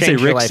you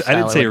change your lifestyle, I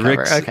didn't say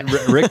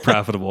Rick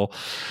profitable.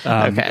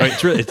 Okay.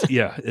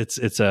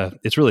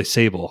 It's really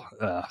Sable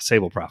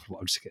profitable.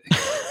 I'm just kidding.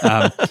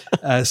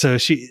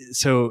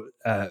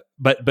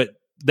 But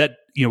that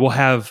we'll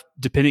have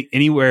depending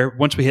anywhere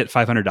once we hit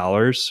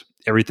 $500.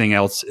 Everything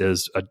else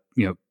is I'm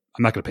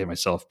not going to pay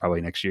myself probably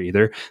next year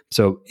either.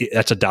 So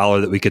that's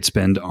 $1 that we could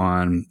spend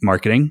on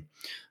marketing.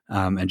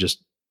 And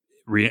just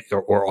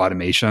or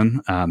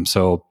automation.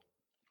 So,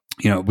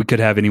 we could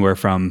have anywhere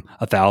from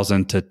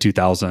 $1,000 to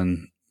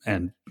 $2,000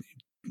 and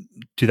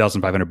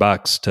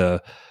 $2,500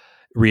 to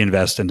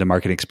reinvest into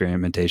marketing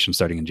experimentation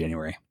starting in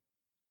January.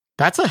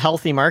 That's a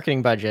healthy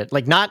marketing budget.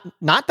 Like not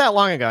that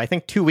long ago, I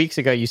think 2 weeks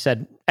ago, you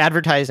said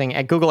advertising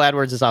at Google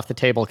AdWords is off the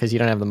table because you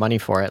don't have the money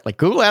for it. Like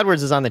Google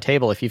AdWords is on the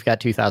table if you've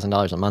got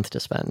 $2,000 a month to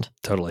spend.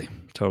 Totally.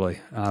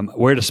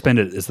 Where to spend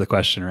it is the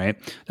question, right?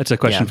 That's a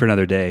question for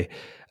another day.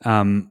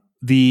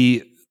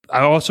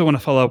 I also want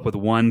to follow up with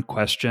one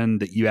question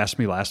that you asked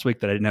me last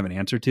week that I didn't have an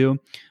answer to.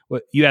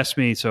 What you asked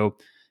me, so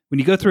when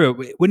you go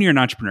through it, when you're an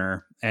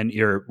entrepreneur and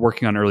you're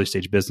working on early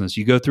stage business,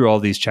 you go through all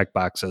these check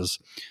boxes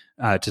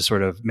to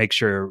sort of make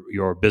sure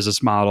your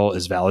business model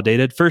is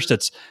validated. First,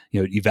 it's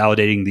you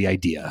validating the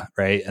idea,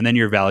 right? And then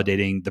you're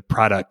validating the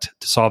product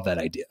to solve that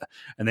idea,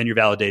 and then you're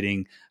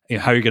validating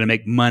how you're going to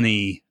make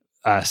money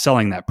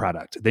selling that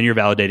product. Then you're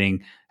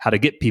validating how to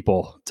get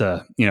people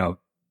to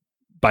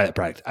buy that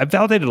product. I've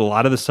validated a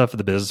lot of the stuff of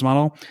the business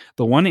model.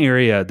 The one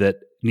area that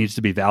needs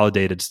to be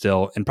validated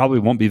still, and probably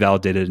won't be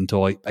validated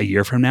until a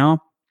year from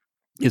now,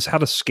 is how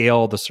to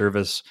scale the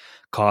service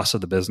costs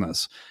of the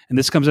business. And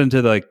this comes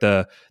into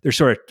there's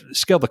sort of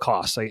scale the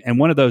costs. And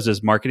one of those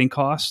is marketing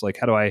costs. Like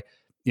how do I,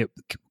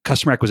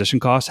 customer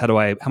acquisition costs?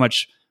 How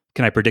much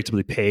can I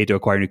predictably pay to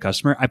acquire a new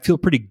customer? I feel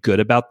pretty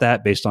good about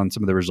that based on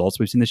some of the results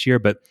we've seen this year.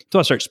 But until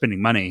I start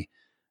spending money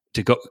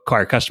to go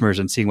acquire customers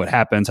and seeing what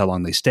happens, how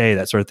long they stay,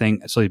 that sort of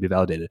thing, it's still to be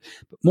validated.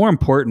 But more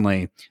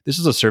importantly, this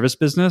is a service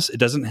business. It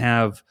doesn't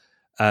have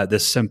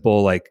this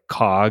simple like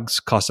COGS,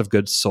 cost of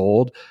goods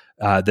sold,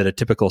 that a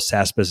typical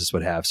SaaS business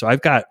would have. So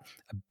I've got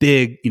a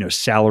big,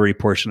 salary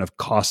portion of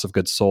cost of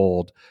goods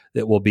sold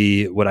that will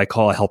be what I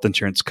call a health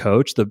insurance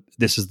coach.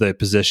 This is the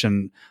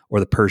position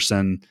or the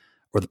person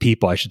or the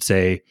people, I should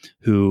say,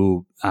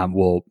 who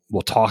will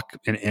talk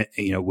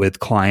with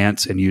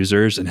clients and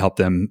users and help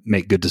them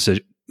make good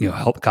decisions.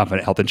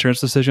 Confident health insurance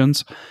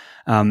decisions.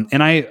 And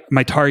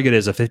my target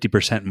is a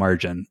 50%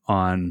 margin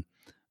on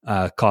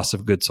cost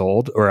of goods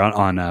sold or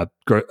on a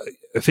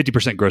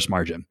 50% gross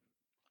margin.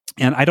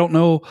 And I don't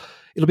know,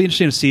 it'll be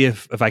interesting to see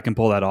if I can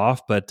pull that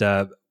off, but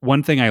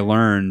one thing I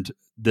learned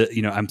that,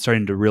 I'm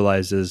starting to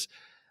realize is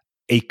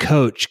a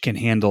coach can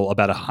handle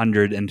about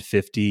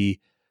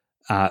 150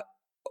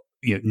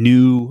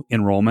 new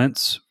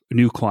enrollments,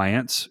 new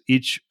clients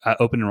each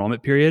open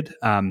enrollment period,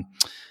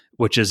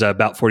 which is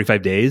about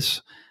 45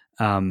 days.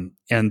 And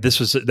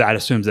that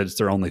assumes that it's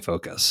their only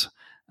focus.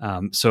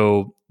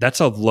 So that's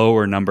a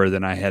lower number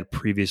than I had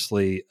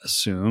previously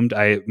assumed.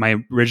 My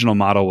original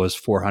model was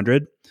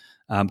 400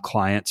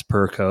 clients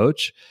per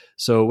coach.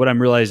 So what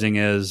I'm realizing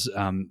is,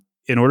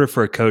 in order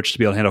for a coach to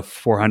be able to handle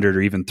 400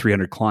 or even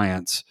 300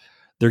 clients,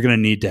 they're going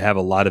to need to have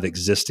a lot of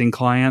existing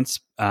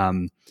clients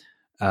that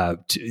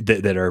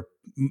are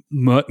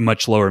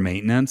much lower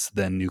maintenance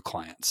than new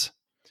clients.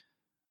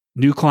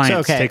 New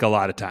clients take a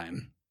lot of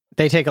time.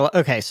 They take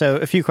okay. So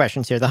a few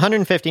questions here. The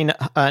 150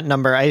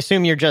 number, I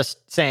assume you're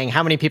just saying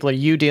how many people are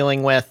you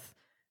dealing with,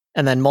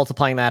 and then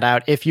multiplying that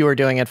out. If you were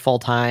doing it full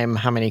time,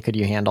 how many could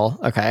you handle?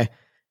 Okay.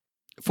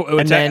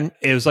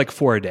 It was like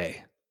 4 a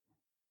day.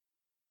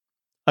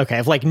 Okay,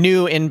 of like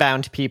new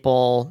inbound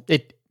people,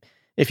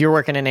 if you're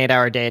working an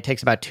 8-hour day, it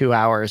takes about 2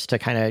 hours to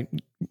kind of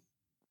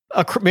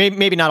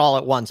maybe not all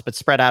at once, but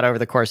spread out over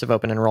the course of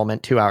open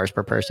enrollment, 2 hours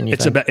per person.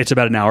 It's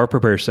about an hour per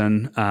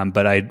person,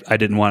 but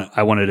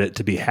I wanted it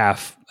to be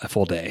half a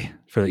full day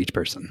for each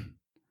person.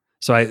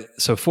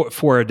 So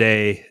four a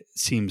day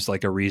seems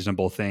like a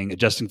reasonable thing,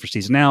 adjusting for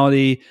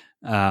seasonality,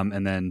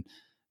 and then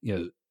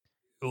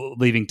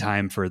leaving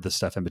time for the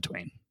stuff in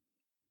between.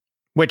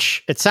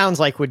 Which it sounds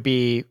like would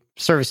be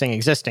servicing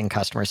existing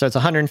customers. So it's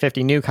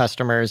 150 new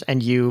customers,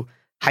 and you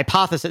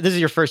hypothesize this is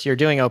your first year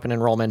doing open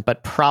enrollment,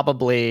 but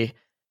probably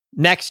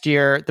next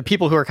year, the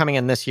people who are coming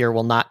in this year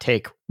will not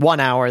take 1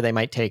 hour. They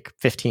might take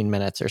 15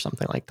 minutes or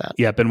something like that.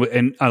 Yep.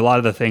 And a lot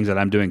of the things that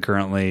I'm doing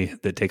currently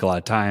that take a lot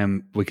of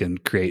time, we can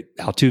create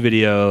how-to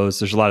videos.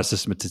 There's a lot of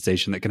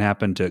systematization that can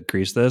happen to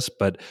increase this,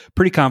 but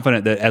pretty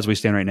confident that as we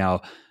stand right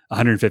now,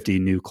 150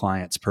 new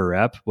clients per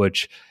rep,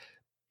 which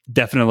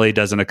definitely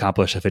doesn't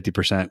accomplish a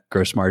 50%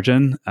 gross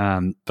margin,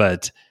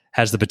 but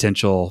has the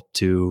potential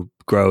to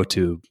grow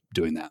to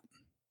doing that.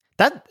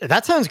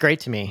 That sounds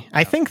great to me.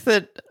 I think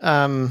that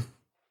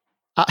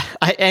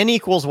N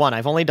equals 1.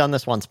 I've only done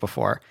this once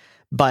before,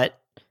 but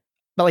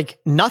like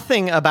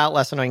nothing about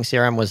Less Annoying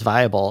CRM was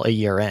viable a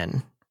year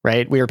in,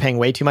 right? We were paying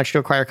way too much to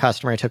acquire a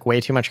customer. It took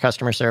way too much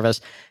customer service.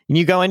 And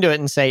you go into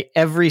it and say,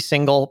 every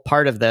single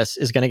part of this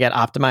is going to get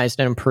optimized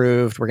and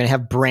improved. We're going to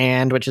have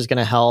brand, which is going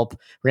to help.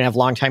 We're going to have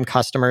longtime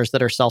customers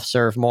that are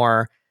self-serve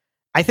more.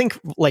 I think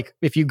like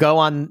if you go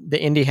on the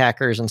indie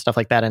hackers and stuff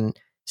like that and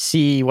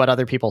see what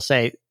other people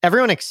say,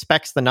 everyone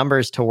expects the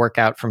numbers to work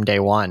out from day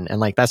one.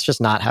 And like, that's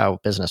just not how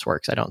business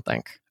works, I don't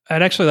think.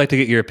 I'd actually like to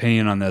get your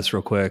opinion on this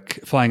real quick,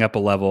 flying up a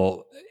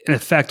level. In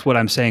effect, what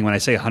I'm saying when I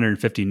say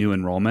 150 new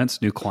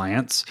enrollments, new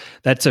clients,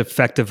 that's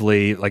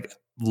effectively like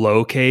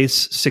low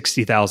case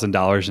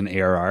 $60,000 in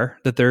ARR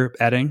that they're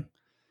adding.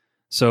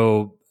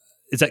 So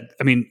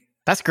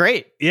that's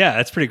great. Yeah,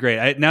 that's pretty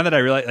great. Now that I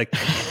realize, like,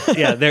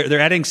 yeah, they're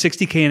adding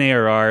 60K in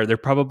ARR. They're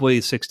probably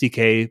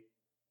 60K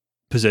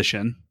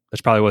position.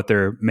 That's probably what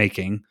they're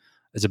making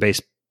as a base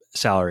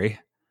salary.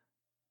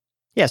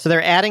 Yeah, so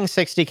they're adding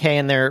 60K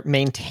and they're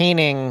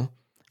maintaining,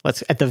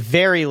 at the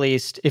very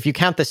least, if you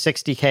count the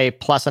 60K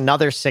plus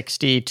another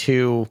 60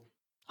 to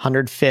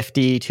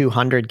 150,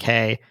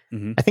 200K,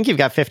 I think you've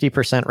got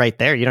 50% right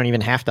there. You don't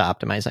even have to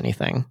optimize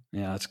anything.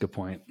 Yeah, that's a good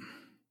point.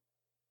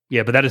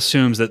 Yeah, but that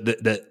assumes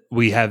that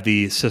we have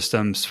the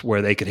systems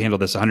where they could handle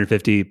this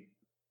 150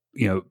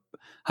 new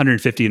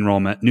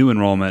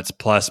enrollments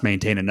plus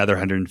maintain another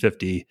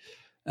 150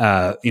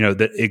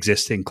 the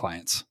existing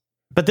clients.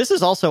 But this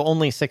is also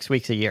only 6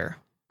 weeks a year,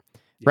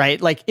 right?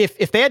 Like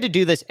if they had to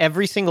do this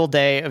every single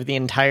day of the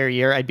entire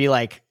year, I'd be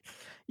like,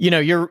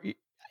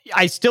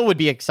 I still would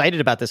be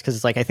excited about this because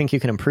it's like, I think you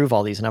can improve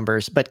all these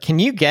numbers. But can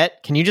you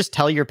just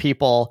tell your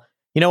people,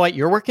 you know what,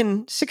 you're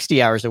working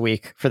 60 hours a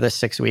week for this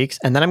 6 weeks,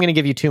 and then I'm going to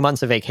give you 2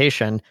 months of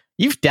vacation.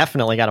 You've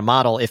definitely got a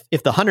model.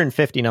 If the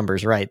 150 number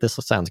is right, this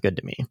sounds good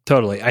to me.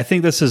 Totally. I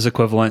think this is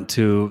equivalent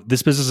to,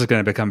 this business is going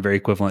to become very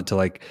equivalent to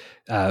like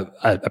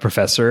a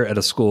professor at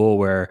a school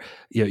where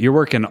you're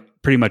working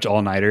pretty much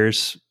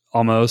all-nighters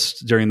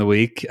almost during the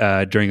week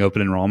during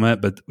open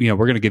enrollment. But, we're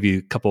going to give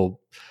you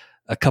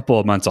a couple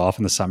of months off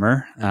in the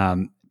summer,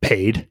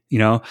 paid,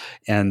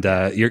 and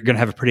you're going to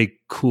have a pretty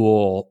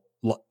cool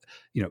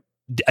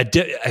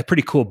a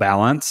pretty cool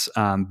balance,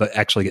 but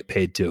actually get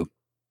paid too.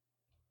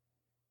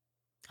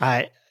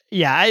 Time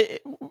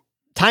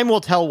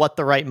will tell what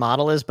the right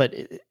model is, but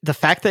the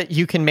fact that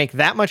you can make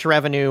that much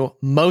revenue,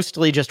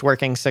 mostly just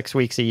working 6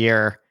 weeks a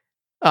year,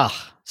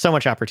 so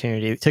much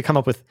opportunity to come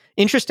up with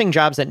interesting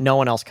jobs that no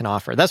one else can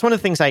offer. That's one of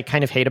the things I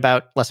kind of hate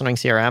about Less Annoying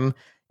CRM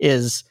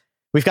is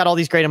we've got all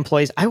these great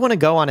employees. I want to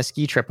go on a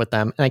ski trip with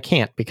them, and I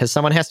can't because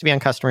someone has to be on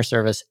customer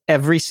service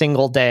every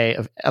single day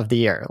of the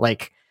year.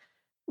 Like,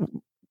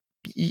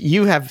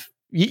 you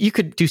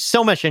could do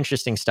so much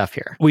interesting stuff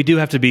here. We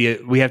have to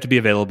be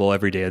available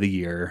every day of the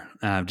year,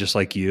 just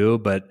like you.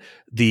 But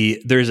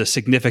there's a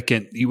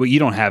significant, what you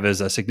don't have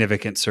is a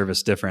significant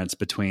service difference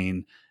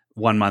between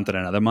one month and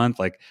another month.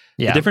 Like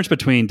the Yeah. difference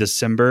between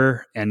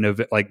December and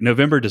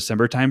November,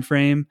 December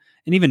timeframe,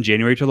 and even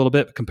January to a little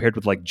bit compared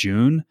with like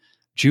June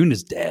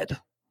is dead.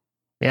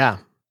 Yeah.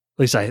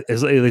 At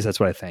least that's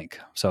what I think.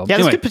 So Yeah,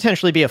 anyway. this could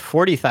potentially be a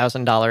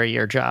 $40,000 a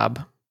year job,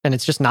 and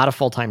it's just not a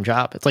full-time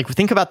job. It's like,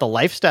 think about the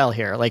lifestyle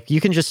here. Like,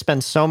 you can just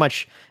spend so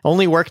much,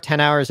 only work 10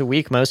 hours a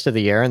week most of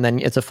the year, and then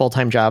it's a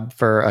full-time job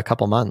for a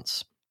couple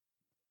months.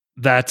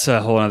 That's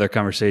a whole other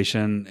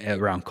conversation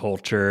around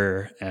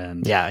culture.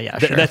 And sure.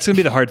 That's going to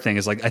be the hard thing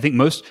is like, I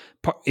think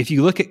if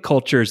you look at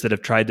cultures that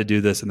have tried to do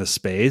this in the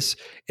space,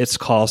 it's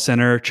call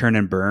center, churn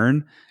and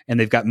burn, and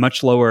they've got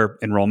much lower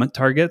enrollment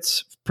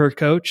targets per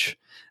coach.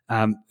 They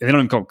don't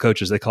even call them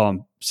coaches; they call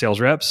them sales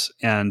reps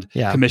and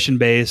commission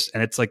based.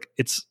 And it's like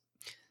it's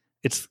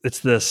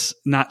this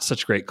not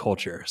such great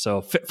culture.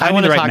 So I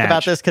want to talk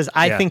about this because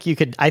I think you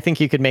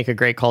could make a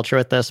great culture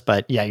with this.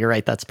 But yeah, you're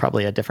right. That's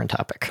probably a different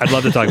topic. I'd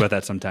love to talk about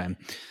that sometime.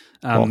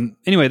 Cool.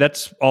 Anyway,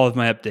 that's all of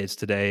my updates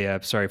today.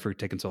 Sorry for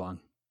taking so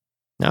long.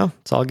 No,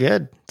 it's all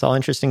good. It's all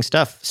interesting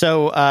stuff.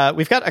 So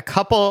we've got a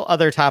couple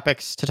other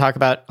topics to talk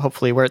about.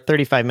 Hopefully, we're at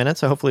 35 minutes,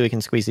 so hopefully we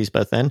can squeeze these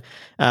both in.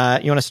 You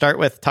want to start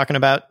with talking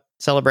about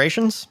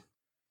celebrations?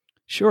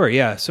 Sure.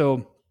 Yeah.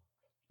 So,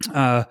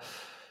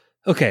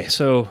 okay.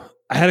 So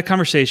I had a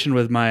conversation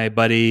with my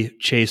buddy,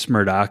 Chase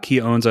Murdoch. He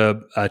owns a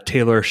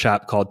tailor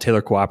shop called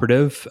Tailor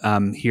Cooperative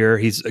here.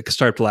 He's a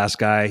Startup to Last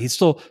guy. He's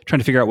still trying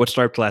to figure out what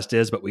Startup to Last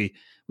is, but we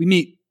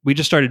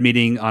just started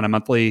meeting on a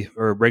monthly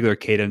or regular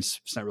cadence.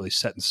 It's not really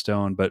set in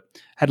stone, but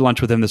had lunch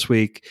with him this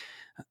week.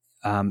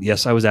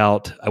 Yes, I was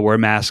out. I wore a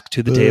mask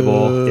to the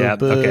table. Yeah.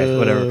 Okay.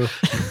 Whatever.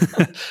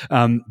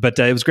 But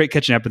it was great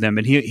catching up with him,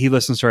 and he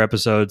listens to our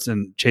episodes.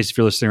 And Chase, if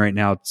you're listening right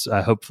now, it's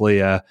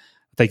hopefully,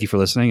 thank you for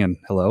listening and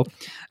hello.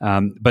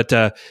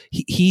 But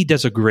he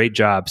does a great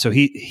job. So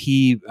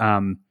he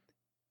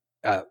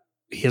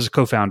has a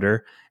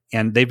co-founder,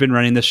 and they've been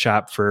running this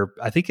shop for,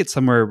 I think it's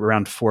somewhere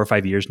around 4 or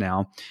 5 years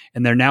now.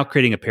 And they're now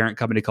creating a parent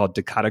company called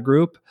Dakota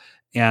Group.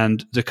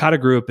 And Dakota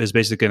Group is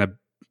basically going to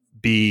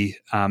be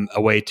a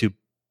way to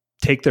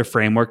take their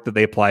framework that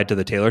they applied to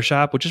the tailor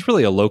shop, which is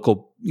really a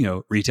local,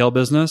 retail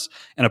business,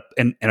 and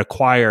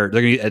acquire.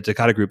 They're going to at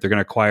Dakota Group. They're going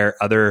to acquire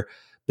other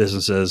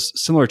businesses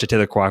similar to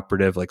Tailor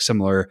Cooperative, like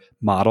similar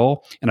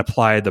model, and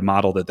apply the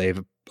model that they've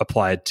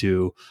applied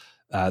to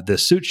the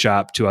suit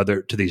shop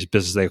to these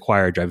businesses they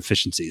acquire, drive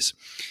efficiencies.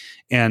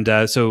 And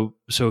so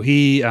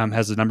he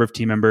has a number of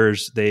team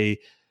members. They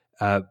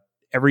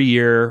every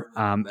year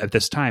at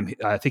this time,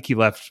 I think he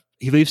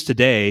leaves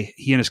today.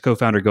 He and his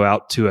co-founder go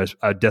out to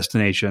a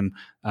destination.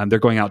 They're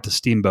going out to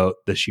Steamboat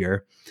this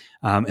year.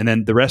 And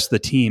then the rest of the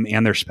team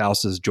and their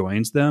spouses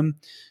joins them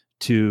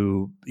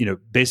to,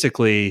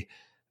 basically,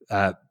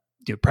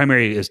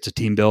 primary is to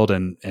team build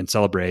and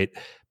celebrate.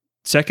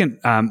 Second,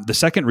 the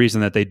second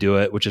reason that they do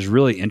it, which is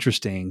really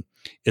interesting,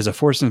 is a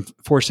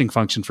forcing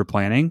function for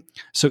planning.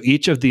 So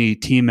each of the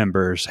team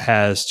members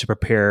has to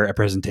prepare a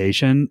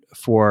presentation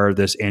for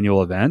this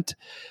annual event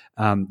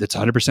that's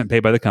 100%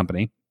 paid by the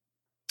company.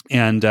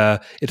 And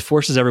it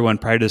forces everyone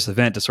prior to this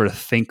event to sort of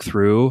think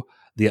through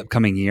the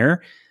upcoming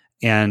year,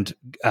 and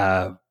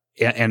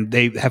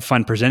they have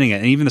fun presenting it.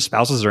 And even the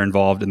spouses are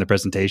involved in the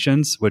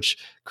presentations, which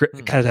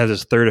kind of has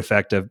this third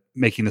effect of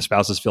making the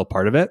spouses feel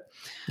part of it.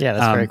 Yeah,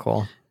 that's very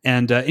cool.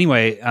 And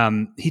anyway,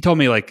 he told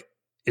me like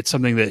it's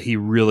something that he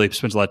really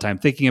spends a lot of time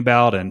thinking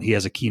about, and he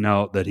has a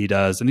keynote that he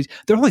does. And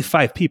there are only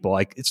 5 people.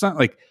 Like it's not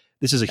like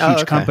this is a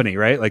huge company,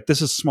 right? Like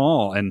this is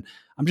small. And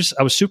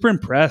I was super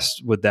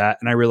impressed with that.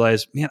 And I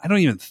realized, man, I don't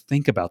even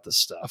think about this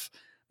stuff,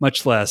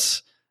 much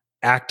less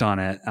act on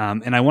it.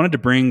 And I wanted to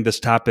bring this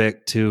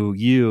topic to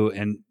you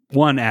and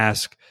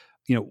ask,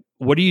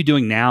 what are you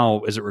doing now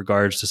as it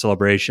regards to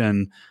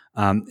celebration,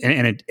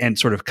 and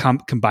sort of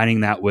combining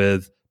that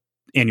with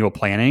annual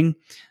planning,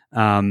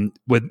 and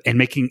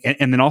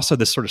then also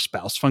this sort of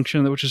spouse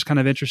function, which is kind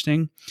of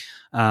interesting.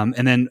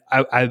 And then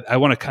I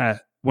want to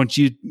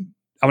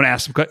I want to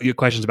ask some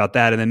questions about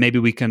that. And then maybe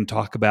we can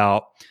talk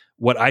about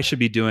what I should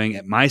be doing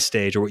at my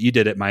stage, or what you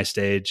did at my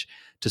stage,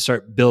 to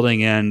start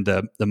building in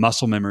the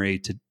muscle memory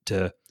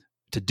to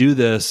do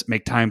this,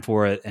 make time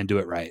for it, and do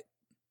it right.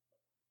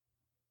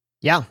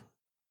 Yeah.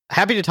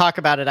 Happy to talk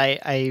about it.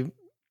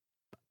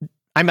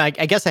 I'm, I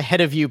guess, ahead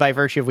of you by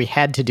virtue of we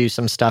had to do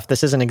some stuff.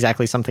 This isn't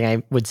exactly something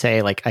I would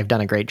say like I've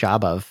done a great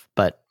job of,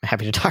 but I'm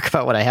happy to talk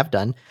about what I have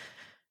done.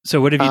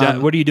 So what have you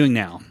done? What are you doing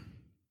now?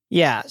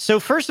 Yeah. So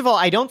first of all,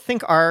 I don't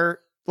think our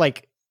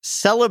like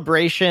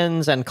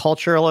celebrations and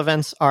cultural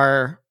events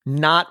are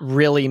not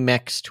really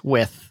mixed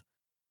with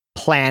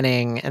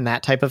planning and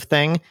that type of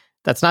thing.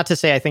 That's not to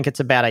say I think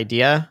it's a bad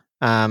idea.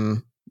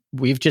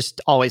 We've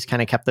just always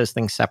kind of kept those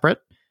things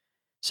separate.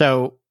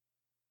 So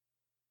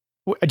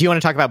do you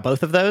want to talk about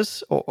both of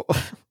those? Or,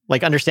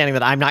 like understanding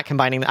that I'm not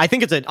combining them. I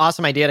think it's an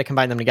awesome idea to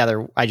combine them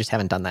together. I just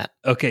haven't done that.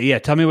 Okay. Yeah.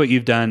 Tell me what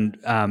you've done.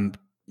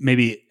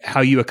 Maybe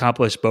how you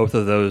accomplish both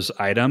of those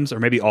items, or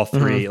maybe all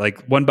three. Mm-hmm.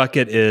 Like one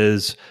bucket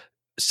is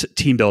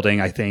team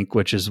building, I think,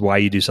 which is why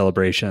you do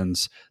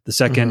celebrations. The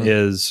second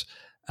is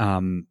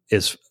a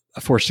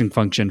forcing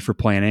function for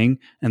planning.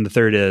 And the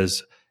third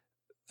is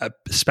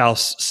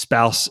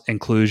spouse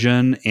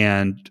inclusion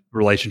and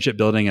relationship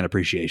building and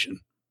appreciation.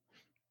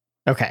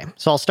 Okay.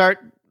 So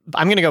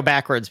I'm going to go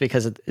backwards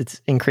because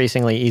it's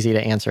increasingly easy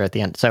to answer at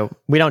the end. So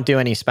we don't do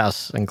any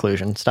spouse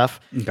inclusion stuff.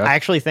 Okay. I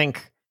actually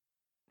think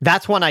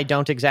that's one I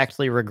don't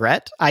exactly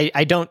regret.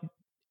 I don't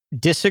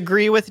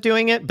disagree with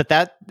doing it, but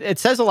that it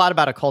says a lot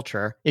about a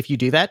culture if you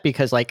do that,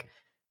 because like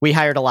we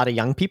hired a lot of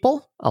young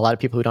people, a lot of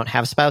people who don't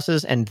have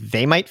spouses, and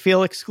they might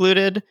feel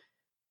excluded,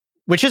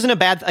 which isn't a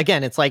bad,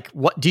 again, it's like,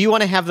 what do you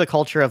want to have the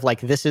culture of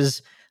like, this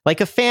is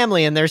like a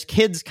family and there's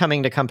kids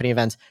coming to company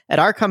events. At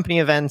our company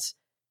events,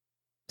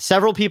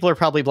 several people are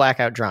probably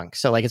blackout drunk.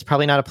 So like, it's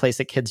probably not a place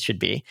that kids should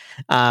be.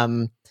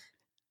 Like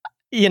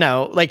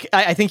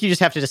I think you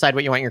just have to decide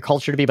what you want your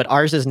culture to be, but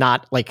ours is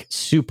not like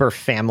super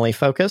family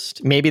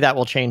focused. Maybe that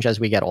will change as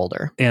we get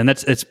older. And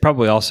it's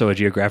probably also a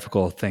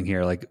geographical thing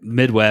here. Like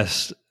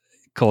Midwest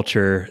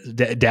culture,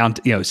 down,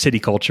 city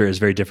culture is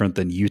very different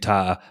than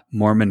Utah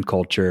Mormon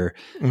culture.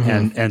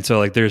 Mm-hmm. And so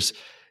like there's,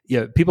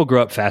 people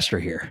grow up faster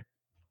here.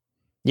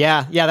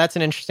 Yeah. That's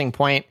an interesting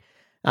point.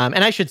 And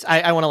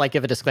I want to like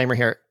give a disclaimer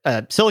here.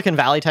 Silicon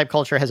Valley type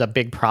culture has a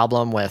big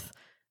problem with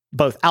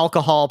both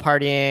alcohol,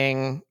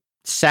 partying,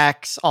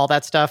 sex, all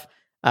that stuff.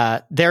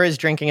 There is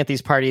drinking at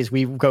these parties.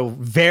 We go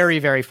very,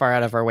 very far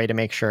out of our way to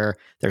make sure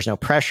there's no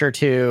pressure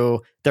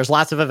to. There's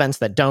lots of events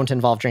that don't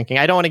involve drinking.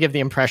 I don't want to give the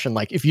impression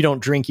like if you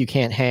don't drink, you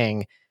can't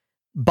hang.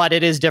 But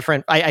it is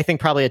different. I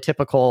think probably a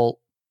typical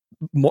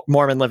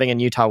Mormon living in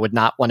Utah would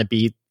not want to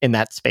be in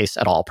that space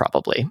at all,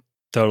 probably.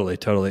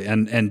 Totally.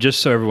 And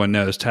just so everyone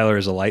knows, Tyler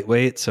is a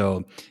lightweight,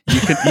 so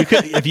you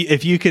could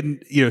if you can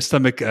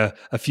stomach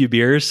a few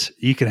beers,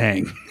 you can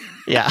hang.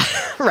 Yeah,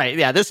 right.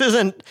 Yeah, this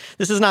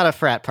is not a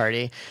frat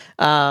party.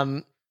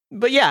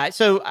 But yeah,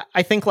 so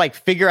I think like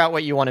figure out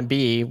what you want to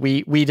be.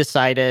 We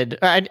decided,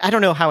 I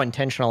don't know how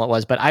intentional it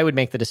was, but I would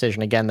make the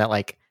decision again that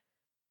like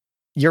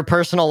your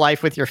personal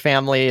life with your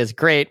family is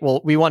great.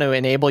 Well, we want to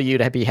enable you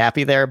to be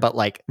happy there, but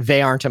like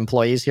they aren't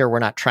employees here. We're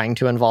not trying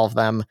to involve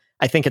them.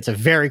 I think it's a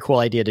very cool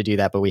idea to do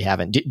that, but we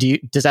haven't.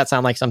 Does that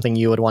sound like something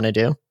you would want to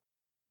do?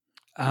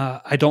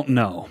 I don't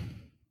know.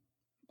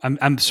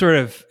 I'm sort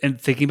of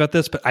thinking about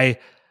this, but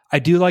I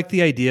do like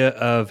the idea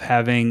of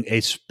having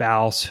a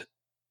spouse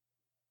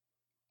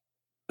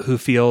who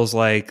feels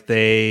like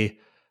they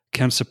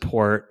can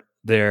support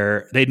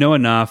they know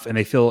enough and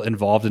they feel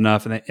involved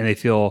enough and they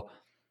feel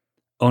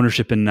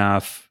ownership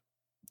enough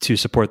to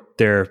support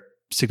their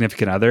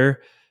significant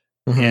other.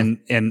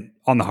 Mm-hmm. And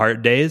on the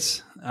hard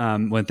days,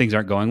 when things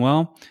aren't going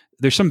well,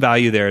 there's some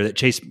value there that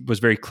Chase was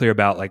very clear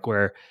about, like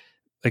where,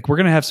 like we're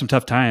going to have some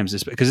tough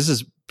times because this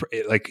is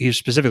like, he's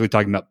specifically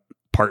talking about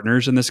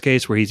partners in this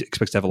case where he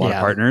expects to have a lot of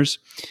partners.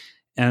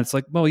 And it's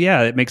like, well,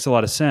 yeah, it makes a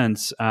lot of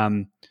sense.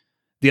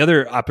 The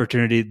other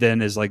opportunity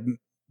then is like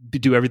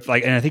do everything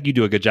like, and I think you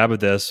do a good job of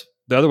this.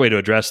 The other way to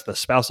address the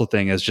spousal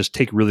thing is just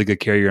take really good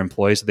care of your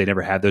employees so they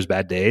never have those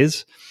bad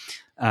days.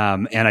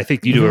 And I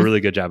think you do a really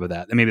good job of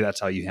that. And maybe that's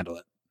how you handle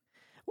it.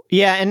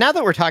 Yeah. And now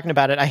that we're talking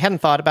about it, I hadn't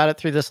thought about it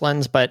through this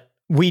lens, but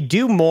we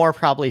do more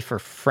probably for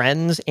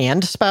friends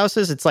and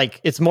spouses. It's like,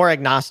 it's more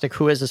agnostic.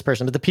 Who is this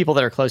person? But the people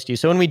that are close to you.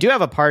 So when we do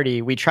have a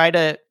party, we try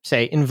to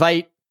say,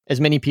 invite as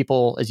many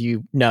people as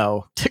you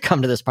know to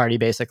come to this party,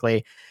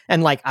 basically.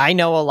 And like, I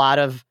know a lot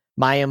of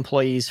my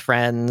employees'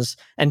 friends,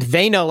 and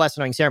they know Less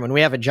Annoying Sarah. When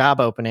we have a job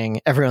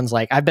opening, everyone's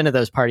like, I've been to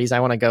those parties. I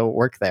want to go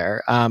work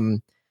there.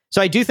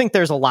 So I do think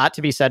there's a lot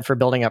to be said for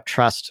building up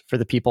trust for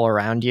the people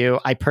around you.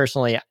 I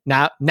personally,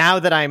 now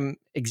that I'm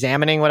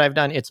examining what I've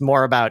done, it's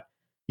more about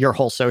your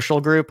whole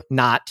social group,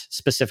 not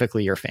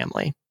specifically your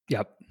family.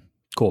 Yep.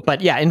 Cool. But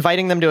yeah,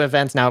 inviting them to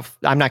events. Now,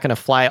 I'm not going to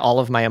fly all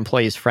of my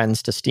employees'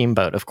 friends to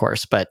Steamboat, of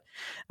course, but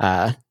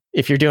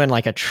if you're doing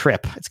like a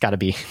trip, it's got to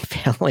be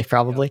family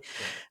probably.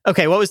 Yeah.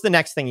 Okay, what was the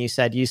next thing you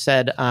said? You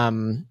said,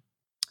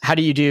 how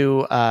do you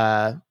do,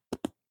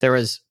 there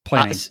was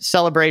planning.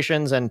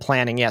 Celebrations and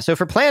planning. Yeah, so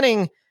for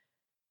planning,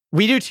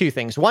 we do two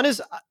things. One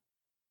is,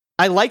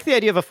 I like the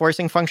idea of a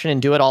forcing function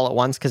and do it all at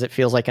once because it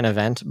feels like an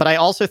event. But I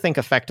also think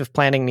effective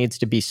planning needs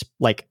to be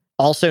like,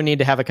 also need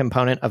to have a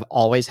component of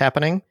always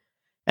happening.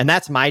 And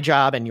that's my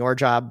job and your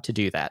job to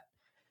do that.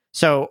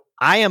 So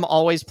I am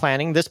always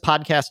planning. This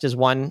podcast is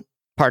one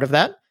part of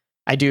that.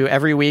 I do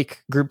every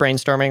week group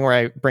brainstorming where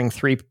I bring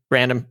 3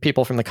 random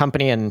people from the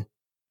company and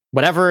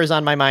whatever is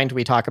on my mind,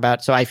 we talk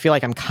about. So I feel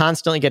like I'm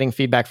constantly getting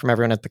feedback from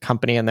everyone at the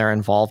company and they're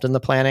involved in the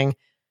planning.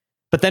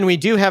 But then we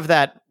do have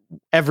that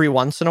every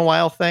once in a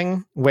while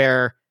thing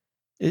where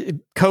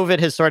COVID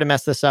has sort of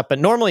messed this up. But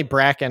normally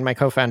Bracken, my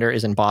co-founder,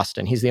 is in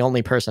Boston. He's the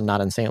only person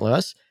not in St.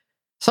 Louis.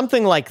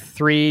 Something like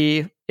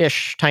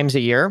 3-ish times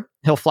a year,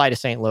 he'll fly to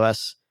St.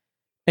 Louis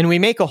and we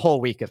make a whole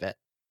week of it.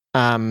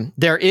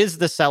 There is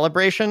the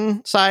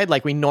celebration side.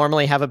 Like we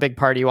normally have a big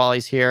party while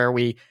he's here.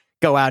 We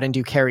go out and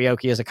do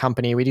karaoke as a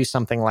company. We do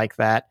something like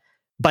that.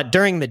 But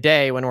during the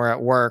day when we're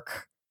at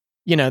work,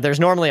 there's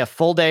normally a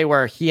full day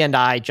where he and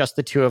I, just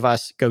the two of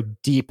us, go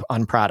deep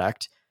on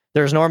product.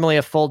 There's normally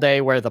a full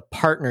day where the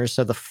partners,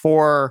 so the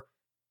 4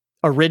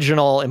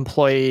 original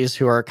employees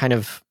who are kind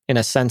of in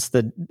a sense,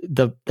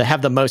 the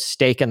have the most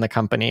stake in the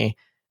company.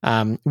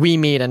 We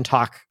meet and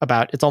talk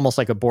about, it's almost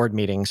like a board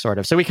meeting sort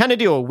of. So we kind of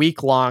do a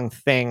week-long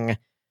thing.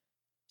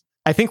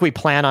 I think we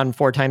plan on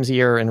 4 times a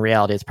year. In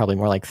reality, it's probably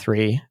more like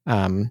 3.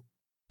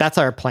 That's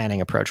our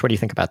planning approach. What do you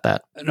think about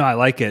that? No, I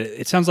like it.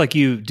 It sounds like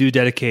you do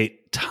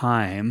dedicate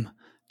time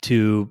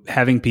to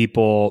having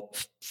people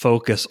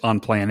focus on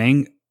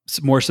planning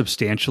more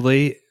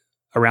substantially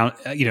around,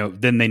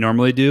 than they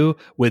normally do,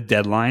 with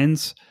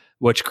deadlines,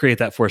 which create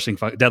that forcing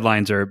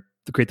deadlines or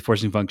create the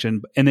forcing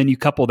function. And then you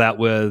couple that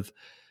with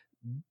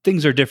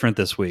things are different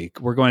this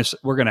week. We're going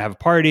to have a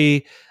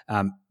party.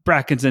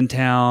 Bracken's in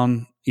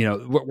town.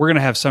 We're going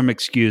to have some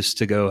excuse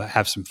to go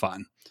have some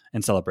fun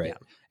and celebrate. Yeah.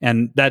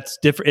 And that's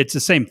different. It's the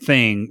same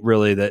thing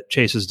really that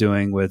Chase is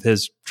doing with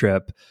his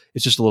trip.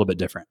 It's just a little bit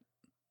different.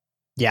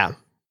 Yeah.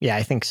 Yeah,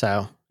 I think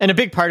so. And a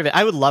big part of it,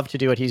 I would love to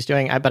do what he's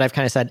doing, but I've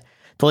kind of said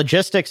the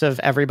logistics of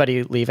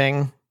everybody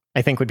leaving,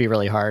 I think would be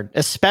really hard,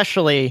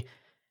 especially,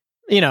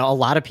 a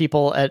lot of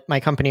people at my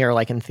company are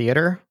like in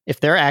theater. If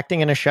they're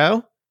acting in a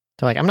show,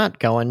 they're like, I'm not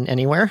going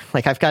anywhere.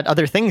 Like I've got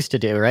other things to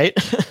do, right?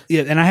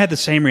 Yeah. And I had the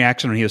same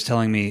reaction when he was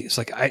telling me, it's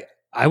like,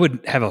 I would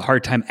have a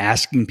hard time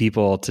asking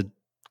people to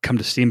come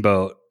to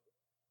Steamboat.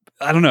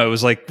 I don't know. It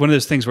was like one of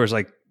those things where it's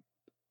like,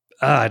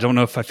 I don't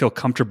know if I feel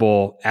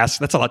comfortable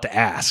asking. That's a lot to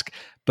ask.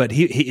 But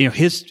he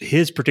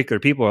his particular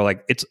people are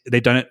like,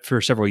 they've done it for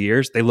several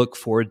years. They look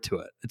forward to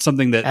it. It's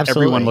something that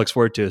everyone looks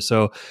forward to.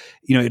 So,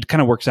 it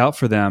kind of works out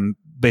for them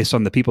based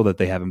on the people that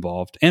they have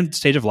involved and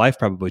stage of life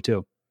probably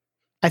too.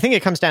 I think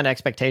it comes down to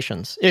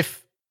expectations.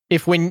 If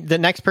when the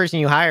next person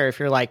you hire, if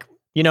you're like,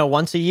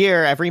 once a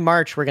year, every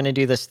March, we're going to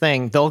do this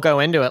thing, they'll go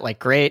into it like,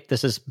 great,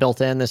 this is built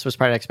in. This was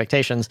part of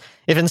expectations.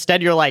 If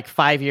instead you're like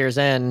 5 years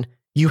in,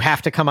 you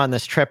have to come on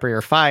this trip or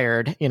you're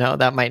fired,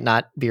 that might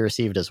not be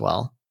received as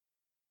well.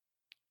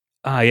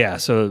 Yeah.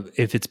 So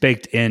if it's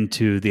baked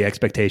into the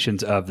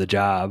expectations of the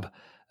job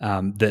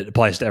that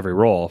applies to every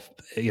role,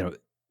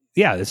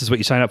 this is what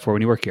you sign up for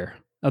when you work here.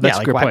 Oh, that's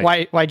a great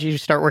point. Why'd you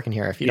start working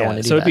here if you don't want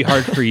to do that? So it'd be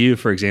hard for you,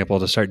 for example,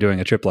 to start doing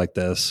a trip like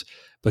this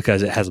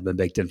because it hasn't been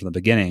baked in from the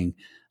beginning.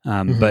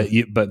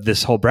 But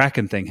this whole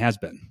Bracken thing has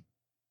been.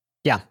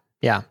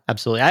 Yeah,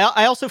 absolutely.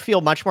 I also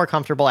feel much more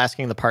comfortable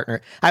asking the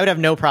partner. I would have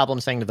no problem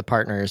saying to the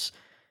partners,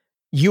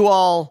 you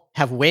all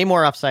have way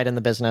more upside in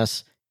the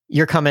business.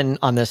 You're coming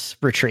on this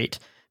retreat.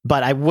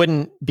 But I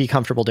wouldn't be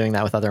comfortable doing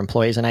that with other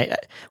employees. And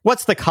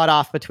what's the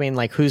cutoff between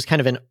like who's kind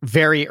of a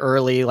very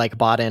early like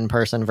bought in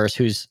person versus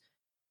who's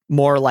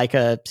more like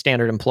a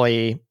standard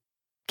employee,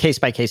 case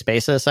by case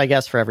basis, I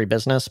guess, for every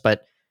business.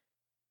 But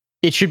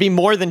it should be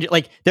more than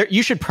like there.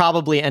 You should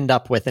probably end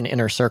up with an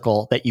inner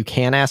circle that you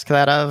can ask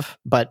that of,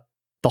 but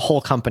the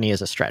whole company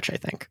is a stretch, I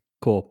think.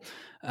 Cool.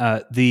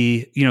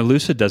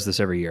 Lucid does this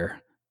every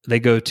year. They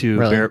go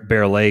to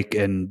Bear Lake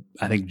in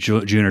I think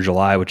June or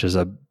July, which is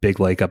a big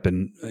lake up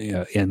in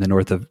the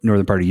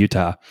northern part of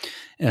Utah,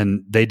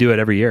 and they do it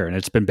every year, and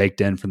it's been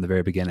baked in from the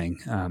very beginning.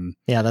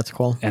 Yeah, that's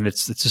cool. And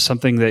it's just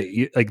something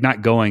that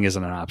not going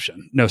isn't an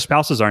option. No,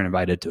 spouses aren't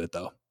invited to it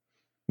though.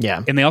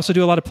 Yeah, and they also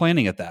do a lot of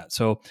planning at that.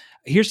 So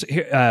do you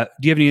have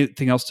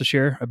anything else to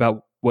share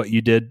about what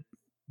you did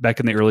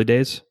back in the early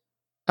days?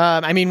 We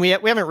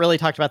haven't really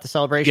talked about the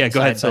celebrations. Yeah,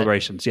 go ahead.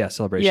 Celebrations. Yeah,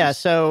 celebrations. Yeah,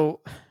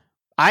 so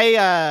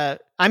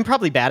I'm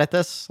probably bad at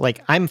this.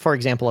 Like I'm, for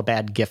example, a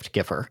bad gift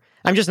giver.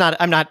 I'm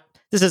not,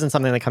 this isn't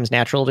something that comes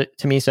natural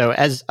to me. So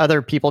as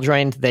other people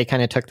joined, they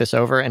kind of took this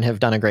over and have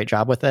done a great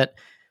job with it.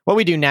 What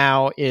we do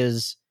now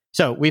is,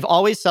 so we've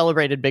always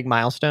celebrated big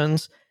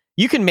milestones.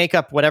 You can make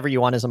up whatever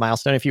you want as a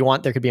milestone. If you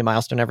want, there could be a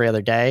milestone every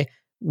other day.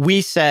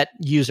 We set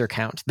user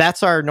count.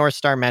 That's our North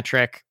Star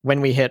metric.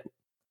 When we hit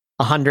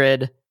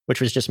 100, which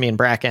was just me and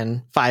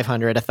Bracken,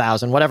 500,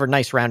 1,000, whatever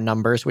nice round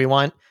numbers we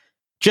want,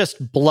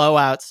 just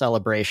blowout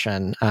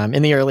celebration.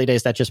 In the early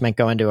days, that just meant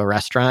going to a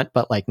restaurant.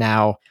 But like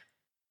now,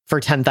 for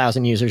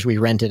 10,000 users, we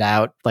rented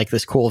out like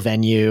this cool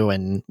venue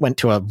and went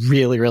to a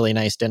really, really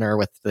nice dinner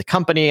with the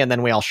company. And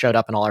then we all showed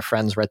up and all our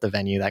friends were at the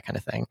venue, that kind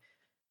of thing.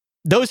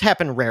 Those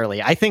happen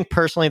rarely. I think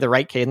personally, the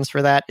right cadence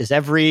for that is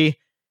every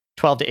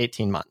 12 to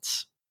 18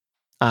 months.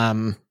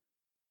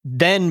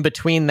 Then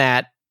between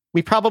that,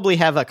 we probably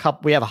have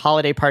we have a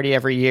holiday party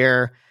every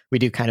year. We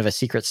do kind of a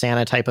Secret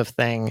Santa type of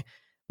thing.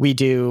 We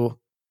do,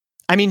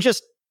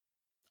 just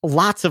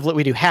lots of,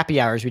 we do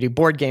happy hours. We do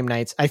board game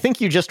nights. I think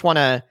you just want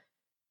to,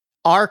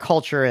 our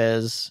culture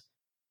is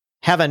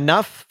have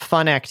enough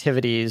fun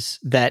activities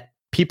that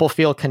people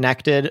feel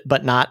connected,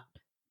 but not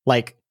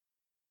like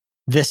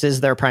this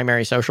is their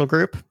primary social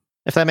group,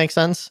 if that makes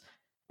sense.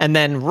 And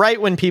then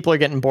right when people are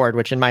getting bored,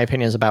 which in my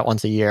opinion is about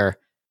once a year,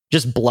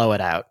 just blow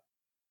it out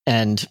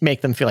and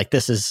make them feel like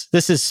this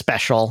is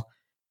special.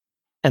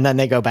 And then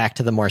they go back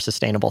to the more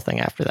sustainable thing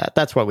after that.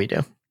 That's what we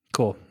do.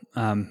 Cool.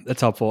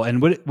 That's helpful.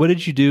 And what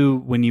did you do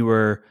when you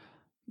were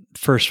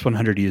first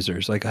 100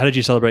 users? Like, how did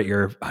you celebrate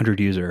your 100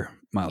 user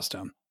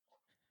milestone?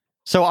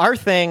 So our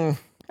thing,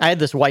 I had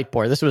this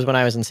whiteboard. This was when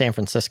I was in San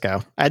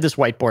Francisco. I had this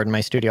whiteboard in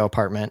my studio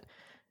apartment.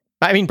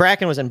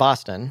 Bracken was in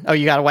Boston. Oh,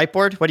 you got a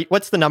whiteboard?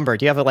 What's the number?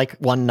 Do you have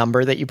one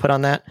number that you put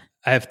on that?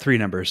 I have 3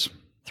 numbers.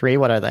 3,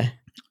 what are they?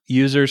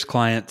 Users,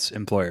 clients,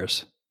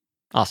 employers.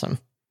 Awesome.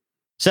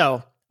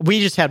 So we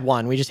just had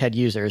 1. We just had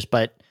users,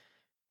 but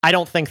I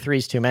don't think 3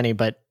 is too many.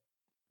 But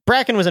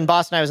Bracken was in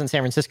Boston. I was in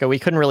San Francisco. We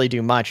couldn't really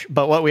do much.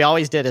 But what we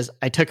always did is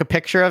I took a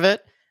picture of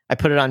it. I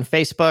put it on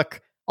Facebook.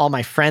 All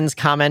my friends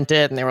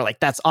commented and they were like,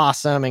 that's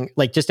awesome. And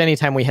like just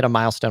anytime we hit a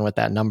milestone with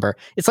that number,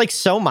 it's like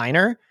so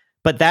minor,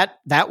 but that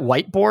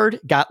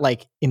whiteboard got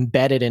like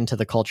embedded into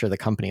the culture of the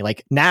company.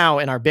 Like now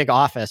in our big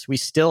office, we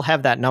still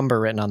have that number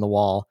written on the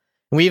wall.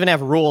 And we even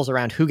have rules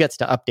around who gets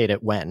to update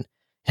it when. It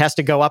has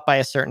to go up by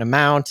a certain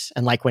amount.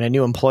 And like when a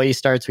new employee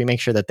starts, we make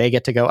sure that they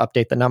get to go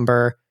update the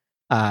number.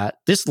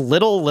 Just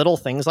little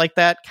things like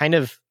that, kind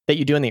of that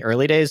you do in the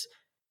early days.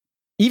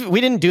 Even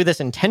we didn't do this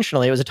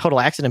intentionally. It was a total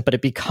accident, but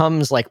it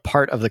becomes like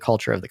part of the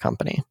culture of the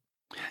company.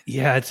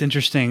 Yeah, it's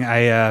interesting.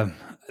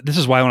 This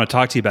is why I want to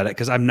talk to you about it,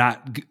 because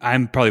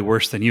I'm probably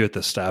worse than you at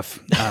this stuff.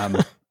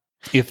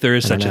 If there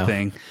is such a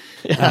thing.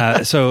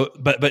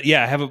 But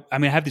yeah,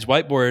 I have these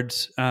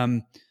whiteboards.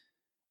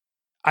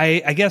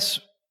 I guess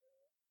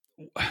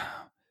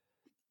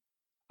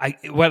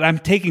what I'm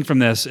taking from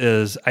this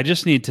is I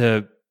just need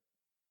to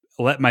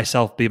let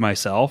myself be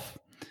myself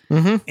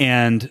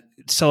and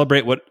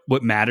celebrate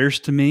what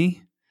matters to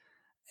me.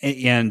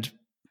 And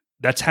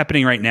that's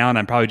happening right now. And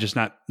I'm probably just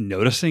not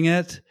noticing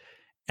it.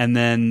 And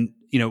then,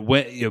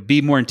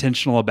 be more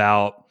intentional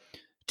about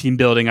team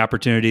building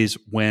opportunities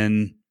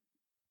when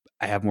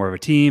I have more of a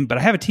team, but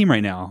I have a team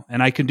right now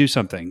and I can do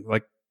something.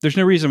 Like there's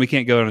no reason we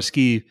can't go on a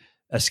ski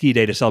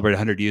day to celebrate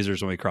 100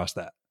 users when we cross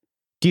that.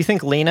 Do you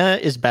think Lena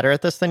is better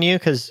at this than you?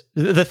 Because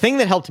the thing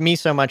that helped me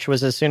so much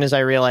was as soon as I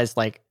realized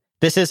like,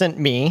 this isn't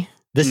me.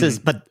 This is,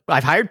 but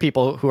I've hired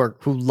people who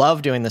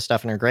love doing this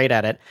stuff and are great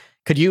at it.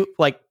 Could you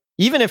like,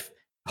 even if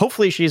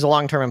hopefully she's a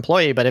long-term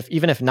employee, but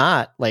even if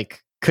not,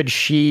 like, could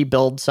she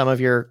build some of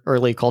your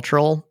early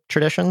cultural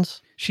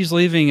traditions? She's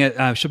leaving it.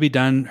 She'll be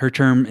done. Her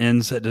term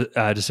ends at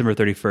December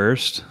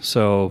 31st.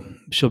 So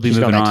she'll be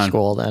moving on.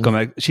 School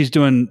then. She's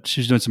doing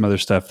some other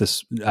stuff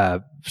this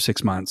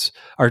 6 months.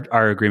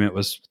 Our agreement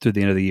was through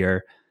the end of the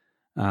year.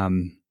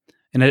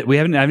 And I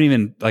haven't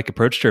even like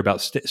approached her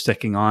about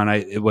sticking on.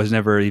 It was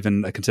never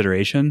even a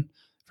consideration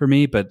for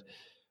me. But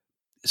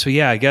so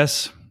yeah, I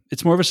guess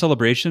it's more of a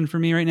celebration for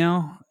me right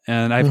now,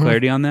 and I have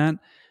clarity on that.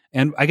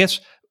 And I guess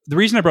the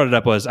reason I brought it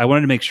up was I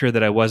wanted to make sure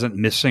that I wasn't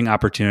missing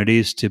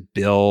opportunities to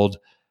build,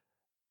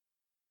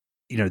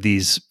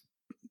 these,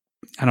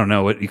 I don't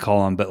know what you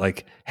call them, but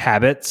like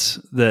habits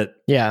that,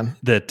 and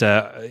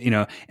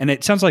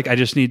it sounds like I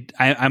just need,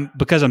 I'm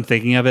because I'm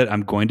thinking of it,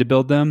 I'm going to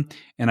build them,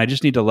 and I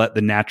just need to let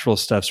the natural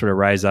stuff sort of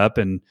rise up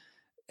and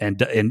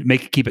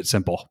keep it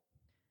simple.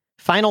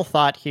 Final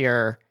thought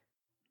here.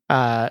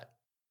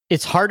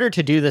 It's harder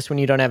to do this when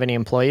you don't have any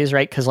employees,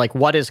 right? Because like,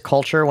 what is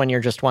culture when you're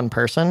just one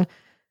person?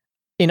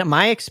 In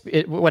my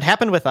what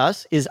happened with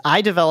us is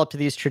I developed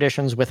these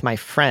traditions with my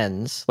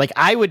friends. Like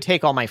I would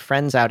take all my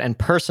friends out and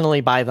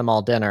personally buy them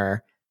all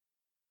dinner.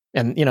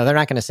 And, they're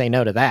not going to say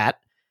no to that.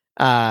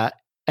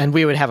 And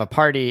we would have a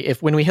party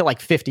when we hit like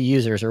 50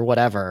 users or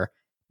whatever.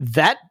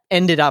 That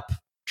ended up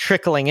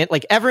trickling in.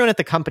 Like everyone at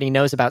the company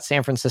knows about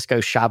San Francisco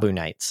Shabu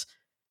nights.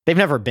 They've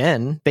never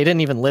been. They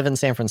didn't even live in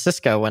San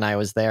Francisco when I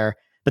was there.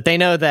 But they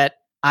know that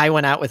I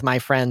went out with my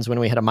friends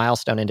when we hit a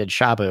milestone and did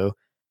Shabu.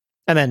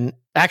 And then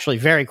actually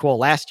very cool.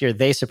 Last year,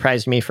 they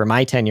surprised me for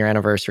my 10-year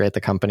anniversary at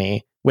the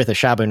company with a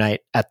Shabu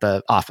night at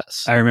the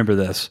office. I remember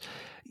this.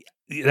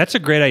 That's a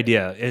great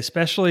idea,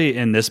 especially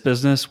in this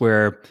business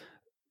where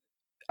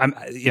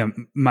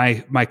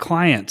my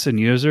clients and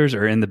users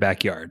are in the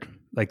backyard,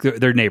 like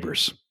they're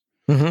neighbors.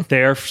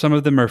 Some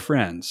of them are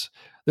friends.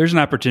 There's an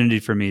opportunity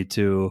for me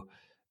to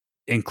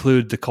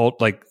include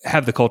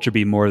have the culture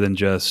be more than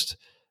just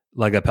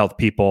Leg Up Health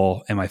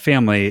people and my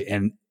family,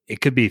 and it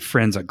could be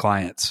friends and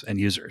clients and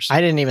users. I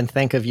didn't even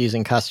think of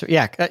using custom.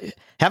 Yeah,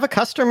 have a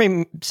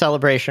custom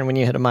celebration when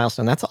you hit a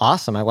milestone. That's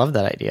awesome. I love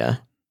that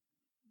idea.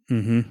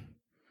 Mm-hmm.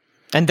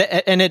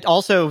 And it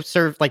also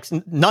served, like,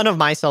 none of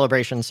my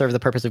celebrations serve the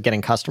purpose of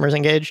getting customers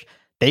engaged.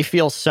 They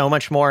feel so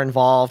much more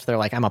involved. They're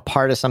like, I'm a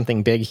part of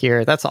something big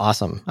here. That's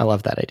awesome. I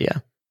love that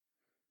idea.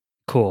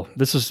 Cool.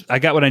 I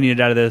got what I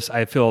needed out of this.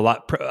 I feel a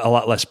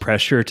lot less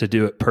pressure to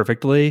do it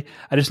perfectly.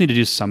 I just need to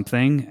do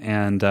something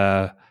and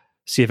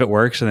see if it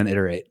works and then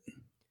iterate.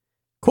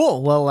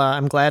 Cool. Well,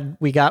 I'm glad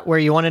we got where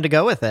you wanted to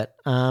go with it.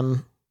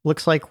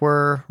 Looks like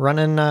we're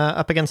running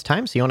up against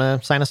time. So you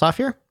want to sign us off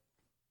here?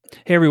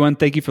 Hey, everyone.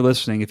 Thank you for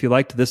listening. If you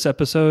liked this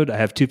episode, I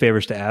have 2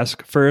 favors to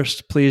ask.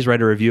 First, please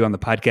write a review on the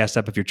podcast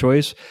app of your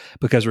choice,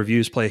 because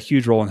reviews play a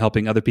huge role in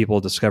helping other people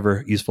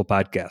discover useful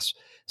podcasts.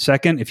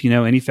 Second, if you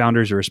know any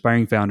founders or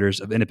aspiring founders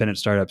of independent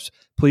startups,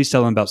 please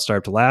tell them about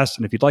Startup to Last.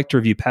 And if you'd like to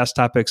review past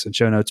topics and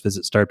show notes,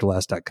 visit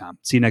startuptolast.com.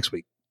 See you next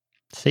week.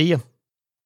 See you.